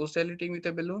 we are post dilating with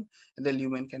a balloon, and the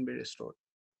lumen can be restored.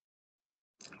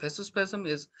 Vasospasm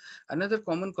is another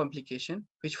common complication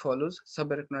which follows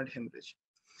subarachnoid hemorrhage,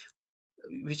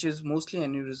 which is mostly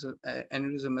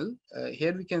aneurysmal.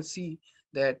 Here we can see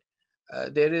that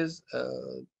there is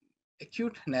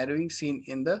acute narrowing seen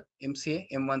in the MCA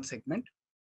M1 segment.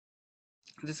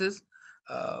 This is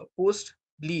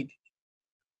post-bleed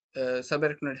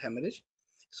subarachnoid hemorrhage.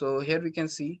 So here we can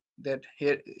see that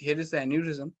here is the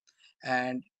aneurysm,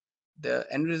 and the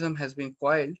aneurysm has been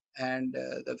coiled, and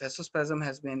the vasospasm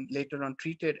has been later on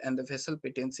treated, and the vessel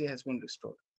patency has been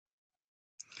restored.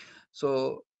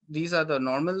 So these are the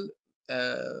normal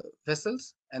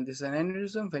vessels, and this is an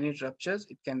aneurysm. When it ruptures,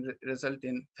 it can result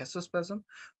in vasospasm,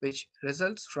 which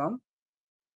results from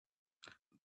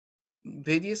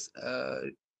various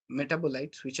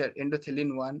metabolites, which are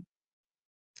endothelin 1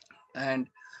 and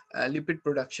lipid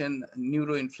production,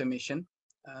 neuroinflammation.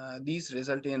 These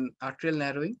result in arterial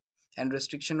narrowing and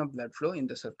restriction of blood flow in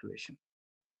the circulation.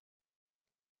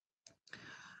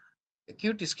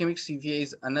 Acute ischemic CVA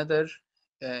is another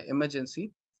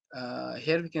emergency.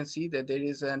 Here we can see that there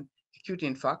is an acute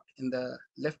infarct in the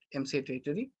left MCA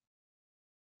territory,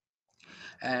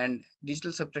 and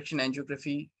digital subtraction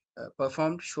angiography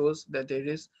performed shows that there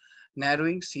is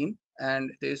narrowing seen,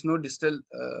 and there is no distal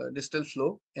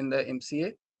flow in the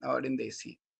MCA or in the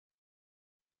AC.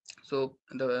 So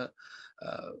the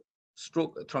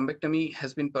stroke thrombectomy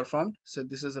has been performed. So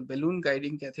this is a balloon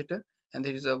guiding catheter, and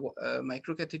there is a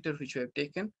microcatheter which we have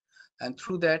taken, and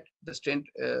through that the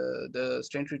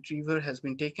stent retriever has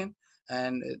been taken,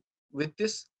 and with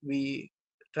this we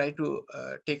try to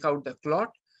take out the clot,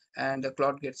 and the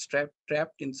clot gets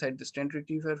trapped inside the stent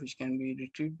retriever, which can be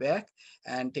retrieved back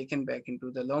and taken back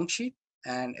into the long sheath.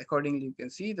 And accordingly, you can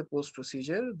see the post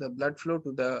procedure, the blood flow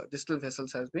to the distal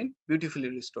vessels has been beautifully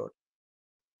restored.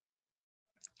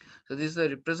 So this is a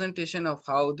representation of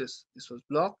how this was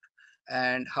blocked,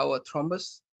 and how a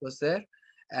thrombus was there,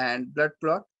 and blood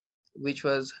clot, which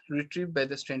was retrieved by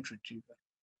the stent retriever.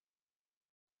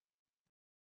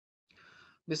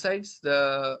 Besides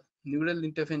the neural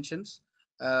interventions,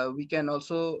 we can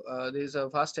also, there is a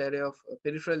vast array of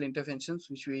peripheral interventions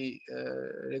which we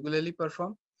regularly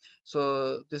perform.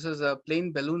 So this is a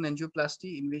plain balloon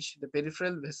angioplasty in which the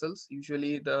peripheral vessels,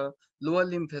 usually the lower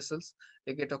limb vessels,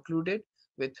 they get occluded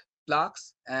with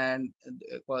plaques and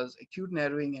cause acute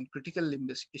narrowing and critical limb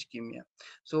ischemia.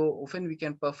 So often we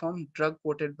can perform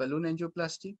drug-coated balloon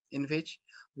angioplasty, in which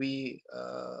we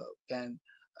can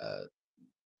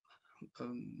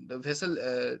the vessel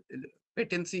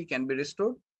patency can be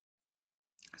restored.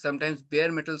 Sometimes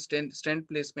bare metal stent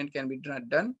placement can be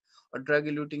done, or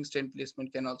drug-eluting stent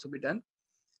placement can also be done,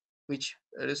 which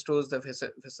restores the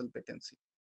vessel patency.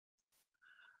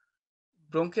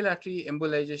 Bronchial artery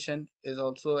embolization is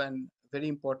also a very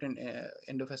important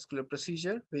endovascular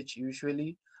procedure, which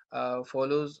usually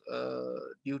follows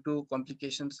due to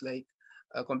complications like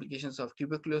complications of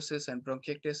tuberculosis and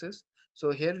bronchiectasis.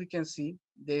 So here we can see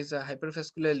there is a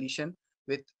hypervascular lesion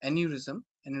with aneurysm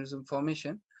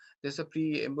formation. There's a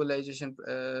pre-embolization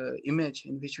image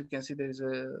in which you can see there is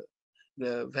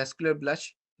the vascular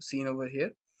blush seen over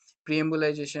here.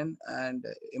 Pre-embolization and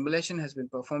embolization has been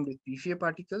performed with PFA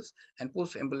particles, and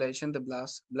post-embolization the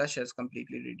blush has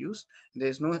completely reduced. There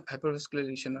is no hypervascular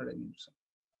lesion or aneurysm.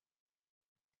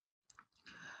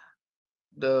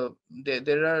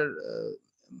 There are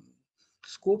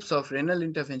scopes of renal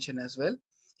intervention as well.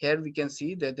 Here we can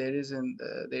see that there is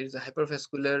a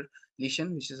hypervascular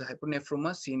lesion, which is a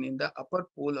hyponephroma seen in the upper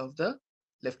pole of the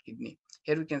left kidney.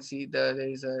 Here we can see there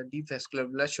is a deep vascular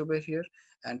blush over here,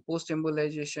 and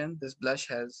post-embolization this blush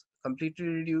has completely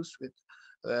reduced with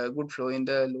good flow in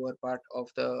the lower part of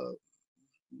the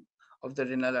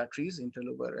renal arteries,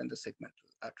 interlobar and the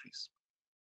segmental arteries.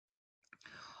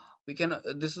 We can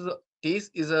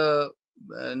TACE is a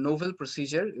novel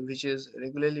procedure which is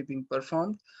regularly being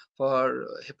performed for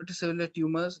hepatocellular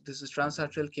tumors. This is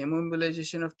transarterial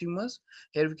chemoembolization of tumors.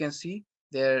 Here we can see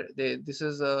this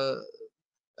is a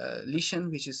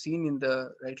lesion which is seen in the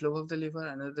right lobe of the liver,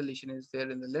 another lesion is there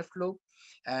in the left lobe,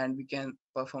 and we can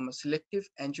perform a selective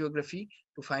angiography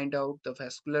to find out the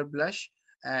vascular blush,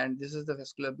 and this is the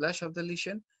vascular blush of the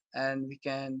lesion, and we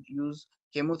can use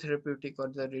chemotherapeutic or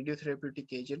the radiotherapeutic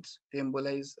agents to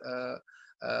embolize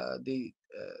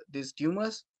these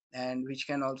tumors, and which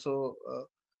can also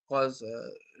cause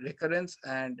recurrence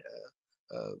and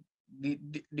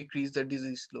decrease the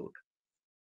disease load.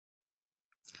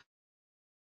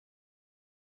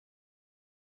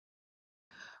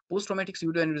 Post-traumatic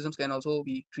pseudoaneurysms can also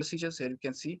be procedures. Here you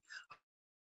can see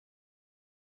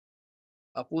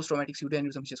a post-traumatic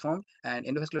pseudoaneurysm which is formed and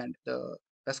endovascular, and the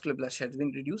vascular blush has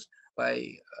been reduced by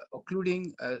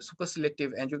occluding a super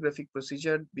selective angiographic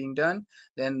procedure being done,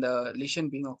 then the lesion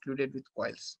being occluded with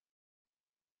coils.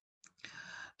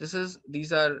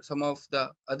 These are some of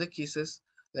the other cases,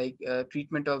 like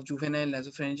treatment of juvenile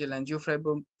nasopharyngeal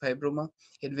angiofibroma,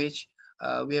 in which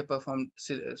we have performed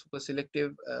super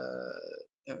selective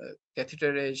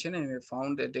catheterization, and we have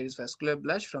found that there is vascular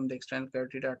blush from the external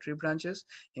carotid artery branches,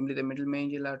 namely the middle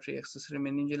meningeal artery, accessory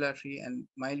meningeal artery, and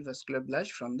mild vascular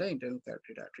blush from the internal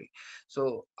carotid artery.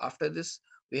 So after this,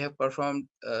 we have performed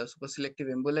super selective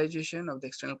embolization of the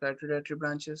external carotid artery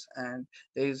branches, and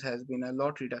there has been a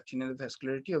lot reduction in the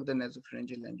vascularity of the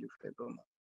nasopharyngeal angiofibroma.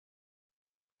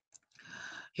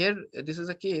 Here, this is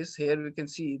a case. Here we can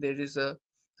see there is a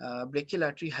brachial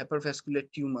artery hypervascular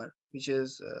tumor, which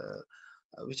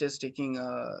is taking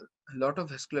a lot of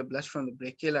vascular blush from the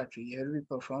brachial artery. Here we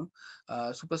perform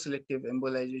super selective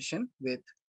embolization with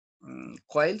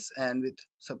coils and with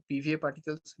some PVA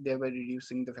particles, thereby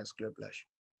reducing the vascular blush.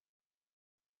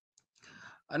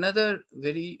 Another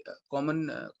very common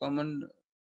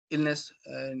illness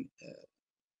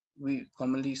we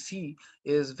commonly see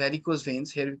is varicose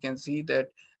veins. Here we can see that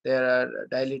there are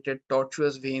dilated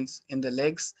tortuous veins in the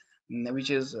legs, which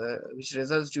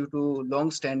results due to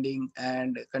long-standing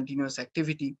and continuous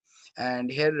activity. And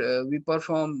here we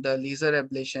perform the laser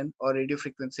ablation or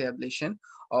radiofrequency ablation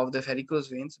of the varicose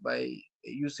veins by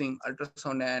using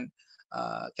ultrasound and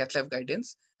cath lab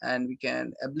guidance, and we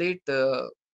can ablate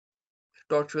the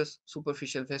tortuous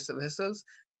superficial vessels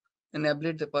and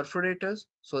ablate the perforators,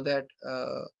 so that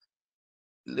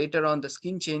later on the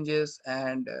skin changes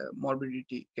and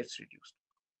morbidity gets reduced.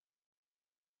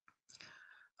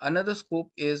 Another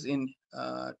scope is in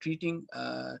treating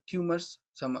tumors,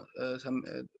 some of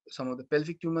the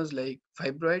pelvic tumors like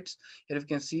fibroids. Here you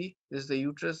can see this is the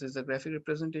uterus. This is a graphic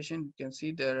representation. You can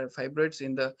see there are fibroids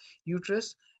in the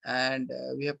uterus, and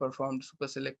we have performed super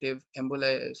selective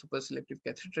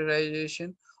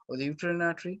catheterization of the uterine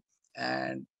artery.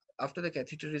 And after the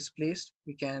catheter is placed,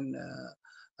 we can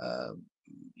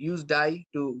use dye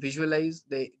to visualize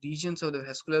the regions of the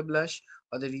vascular blush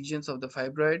or the regions of the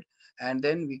fibroid, and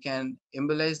then we can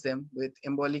embolize them with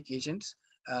embolic agents,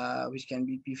 which can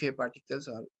be PFA particles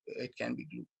or it can be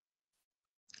glue.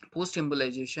 Post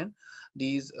embolization,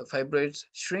 these fibroids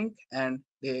shrink and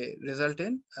they result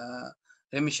in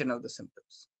remission of the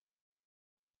symptoms.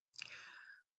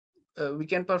 We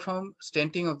can perform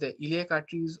stenting of the iliac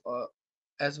arteries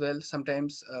as well.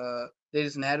 Sometimes there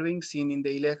is narrowing seen in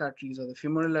the iliac arteries or the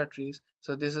femoral arteries.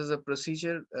 So this is a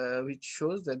procedure which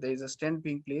shows that there is a stent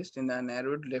being placed in a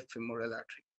narrowed left femoral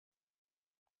artery.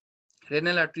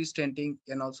 Renal artery stenting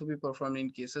can also be performed in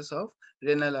cases of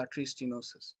renal artery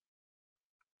stenosis.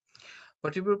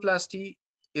 Vertebroplasty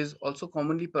is also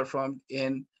commonly performed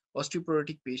in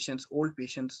osteoporotic patients, old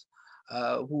patients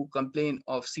who complain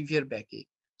of severe backache.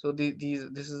 So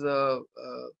this is a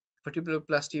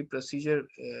vertebroplasty procedure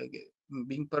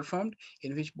being performed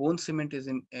in which bone cement is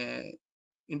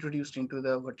introduced into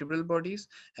the vertebral bodies,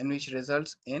 and which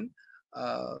results in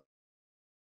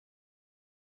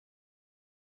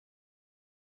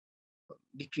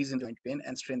decrease in joint pain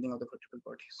and strengthening of the vertebral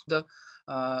bodies. The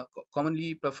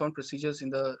commonly performed procedures in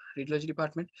the radiology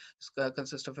department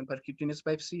consist of a percutaneous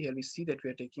biopsy. Here we see that we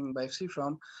are taking biopsy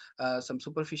from some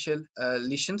superficial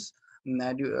lesions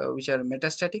which are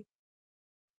metastatic.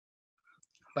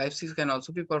 Biopsies can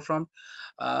also be performed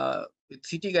with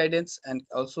CT guidance and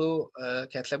also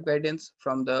cath lab guidance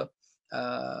from the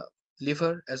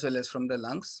liver as well as from the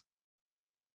lungs.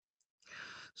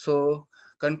 So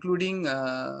concluding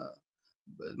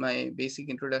my basic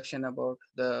introduction about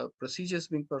the procedures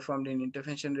being performed in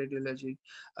intervention radiology,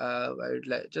 I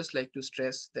would just like to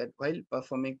stress that while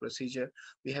performing procedure,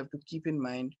 we have to keep in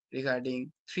mind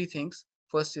regarding three things.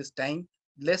 First is time.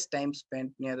 Less time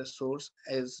spent near the source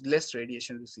is less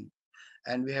radiation received.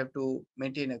 And we have to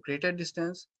maintain a greater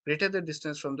distance. Greater the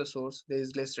distance from the source, there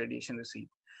is less radiation received.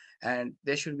 And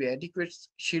there should be adequate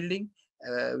shielding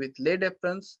with lead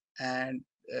aprons, and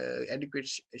adequate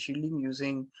shielding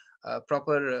using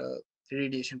proper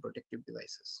radiation protective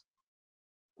devices.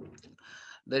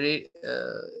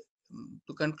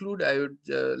 To conclude, I would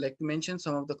like to mention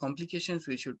some of the complications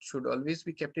which should always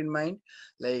be kept in mind,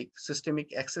 like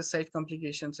systemic access site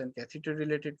complications and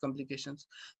catheter-related complications.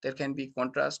 There can be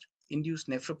contrast-induced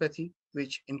nephropathy,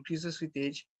 which increases with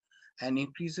age and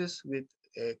increases with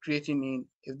creatinine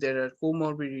if there are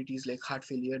comorbidities like heart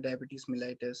failure, diabetes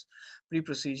mellitus,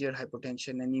 pre-procedure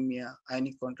hypotension, anemia,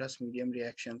 ionic contrast medium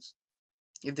reactions,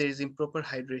 if there is improper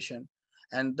hydration,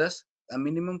 and thus a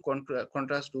minimum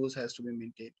contrast dose has to be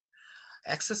maintained.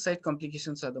 Access site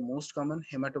complications are the most common: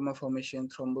 hematoma formation,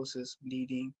 thrombosis,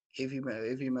 bleeding, AV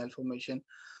malformation,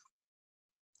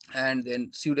 and then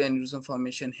pseudoaneurysm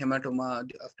formation, hematoma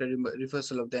after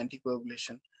reversal of the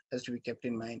anticoagulation has to be kept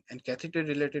in mind. And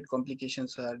catheter-related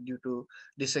complications are due to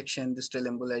dissection, distal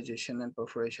embolization, and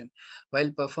perforation.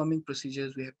 While performing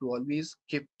procedures, we have to always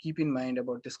keep in mind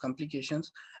about these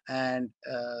complications, and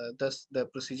thus the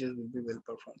procedures will be well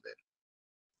performed there.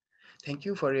 Thank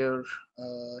you for your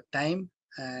time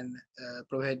and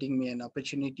providing me an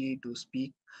opportunity to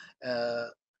speak.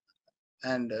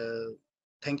 And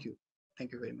thank you.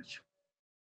 Thank you very much.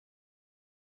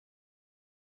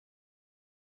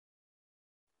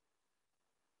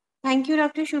 Thank you,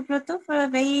 Dr. Subrata, for a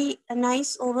very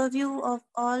nice overview of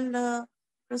all the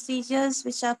procedures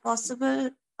which are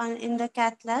possible in the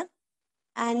cath lab.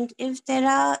 And if there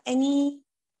are any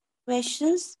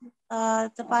questions,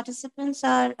 the participants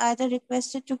are either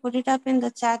requested to put it up in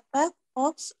the chat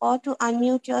box or to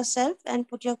unmute yourself and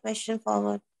put your question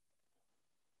forward.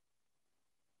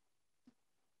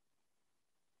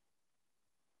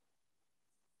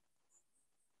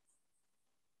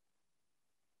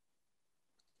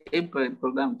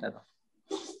 Program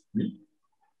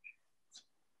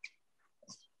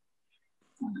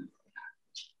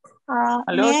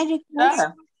Hello, may I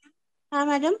request?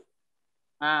 Madam.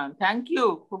 Thank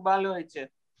you.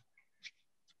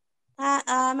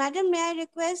 Madam, may I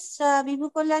request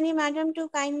Bibu Kolani Madam to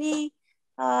kindly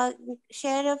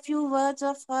share a few words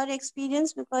of her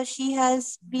experience, because she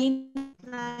has been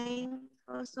online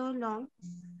for so long.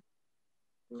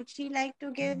 Would she like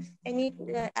to give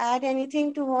add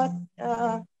anything to what,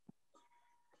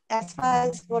 as far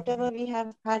as whatever we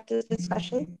have had this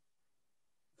discussion?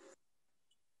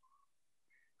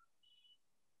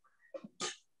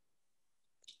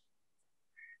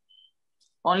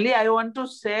 Only I want to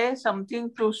say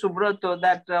something to Subrata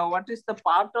that what is the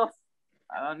part of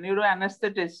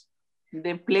neuroanesthetists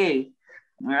they play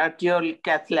at your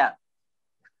cath lab.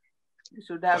 You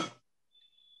should have,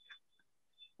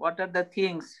 what are the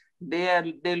things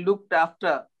they looked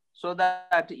after so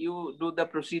that you do the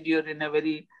procedure in a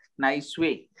very nice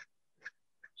way.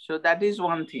 So that is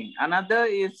one thing. Another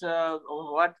is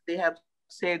what they have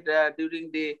said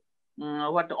during the,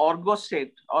 what Orgo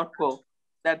said, Orko,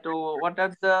 that what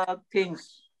are the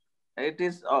things. It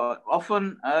is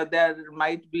often there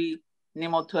might be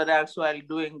pneumothorax while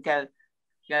doing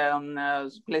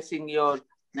placing your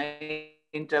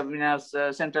intravenous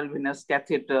central venous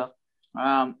catheter,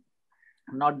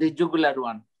 not the jugular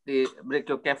one, the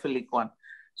brachiocephalic one.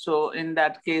 So in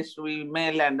that case, we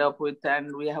may land up with,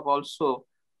 and we have also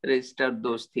registered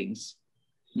those things.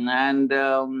 And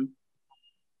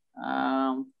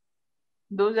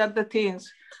those are the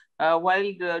things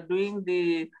while doing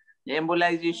the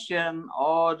embolization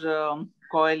or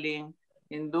coiling,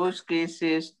 in those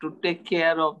cases to take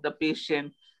care of the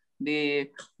patient,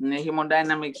 the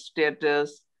hemodynamic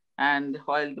status, and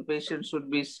while the patient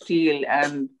should be still,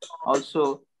 and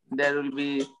also there will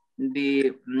be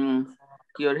the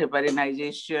your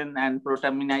heparinization and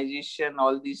protaminization,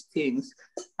 all these things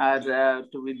are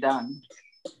to be done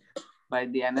by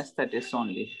the anesthetist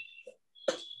only.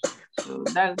 So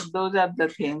those are the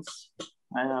things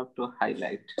I have to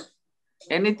highlight.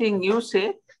 Anything you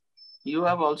say? You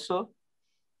have also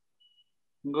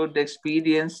good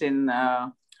experience in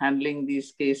handling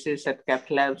these cases at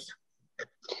cath labs.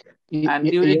 And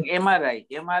during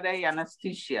MRI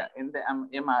anesthesia in the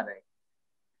MRI,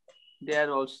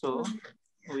 there also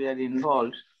we are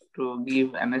involved to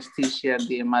give anesthesia at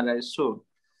the MRI show.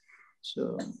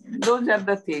 So those are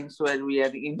the things where we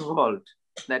are involved.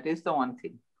 That is the one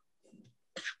thing.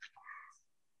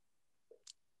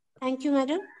 Thank you,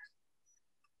 madam.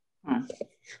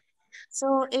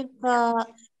 So if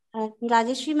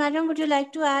Rajeshri madam, would you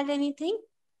like to add anything?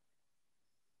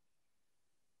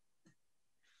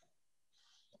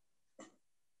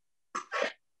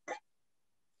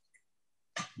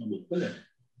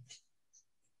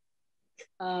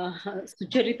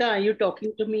 Sucharita, are you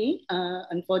talking to me?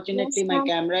 Unfortunately, Yes, my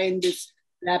camera in this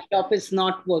laptop is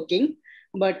not working.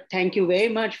 But thank you very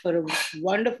much for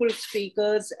wonderful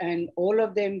speakers, and all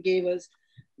of them gave us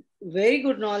very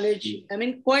good knowledge. I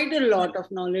mean, quite a lot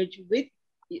of knowledge with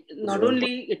not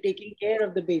only taking care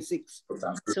of the basics.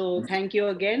 So thank you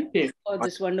again for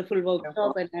this wonderful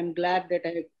workshop, and I'm glad that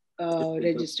I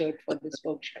registered for this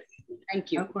workshop.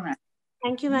 Thank you.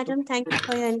 Thank you, madam. Thank you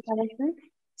for your encouragement.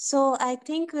 So I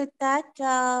think with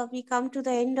that, we come to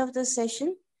the end of the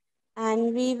session,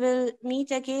 and we will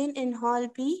meet again in Hall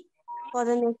B for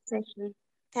the next session.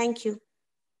 Thank you.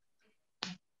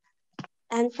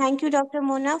 And thank you, Dr.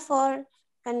 Mona, for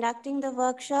conducting the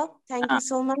workshop. Thank you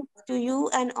so much to you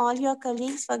and all your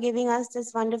colleagues for giving us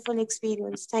this wonderful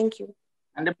experience. Thank you.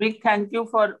 And a big thank you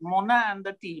for Mona and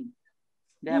the team.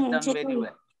 They have done very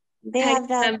well. They have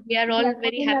done. We are all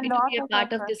very happy to be a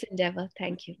part of this endeavor.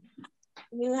 Thank you.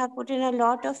 You have put in a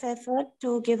lot of effort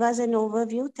to give us an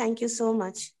overview. Thank you so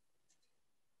much.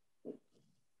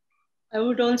 I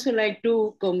would also like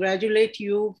to congratulate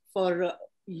you for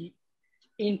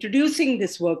introducing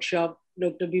this workshop,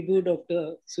 Dr. Bibu,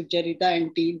 Dr. Sucharita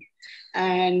and team.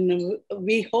 And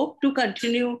we hope to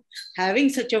continue having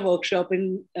such a workshop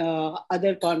in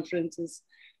other conferences.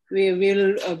 We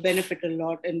will benefit a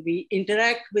lot, and we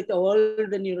interact with all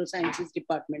the neurosciences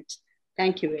departments.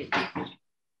 Thank you very much.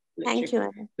 Thank you,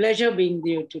 madam. Pleasure being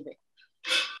there today.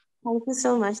 Thank you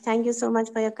so much. Thank you so much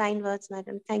for your kind words,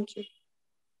 madam. Thank you.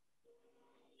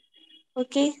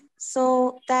 Okay,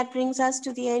 so that brings us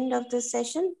to the end of this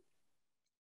session.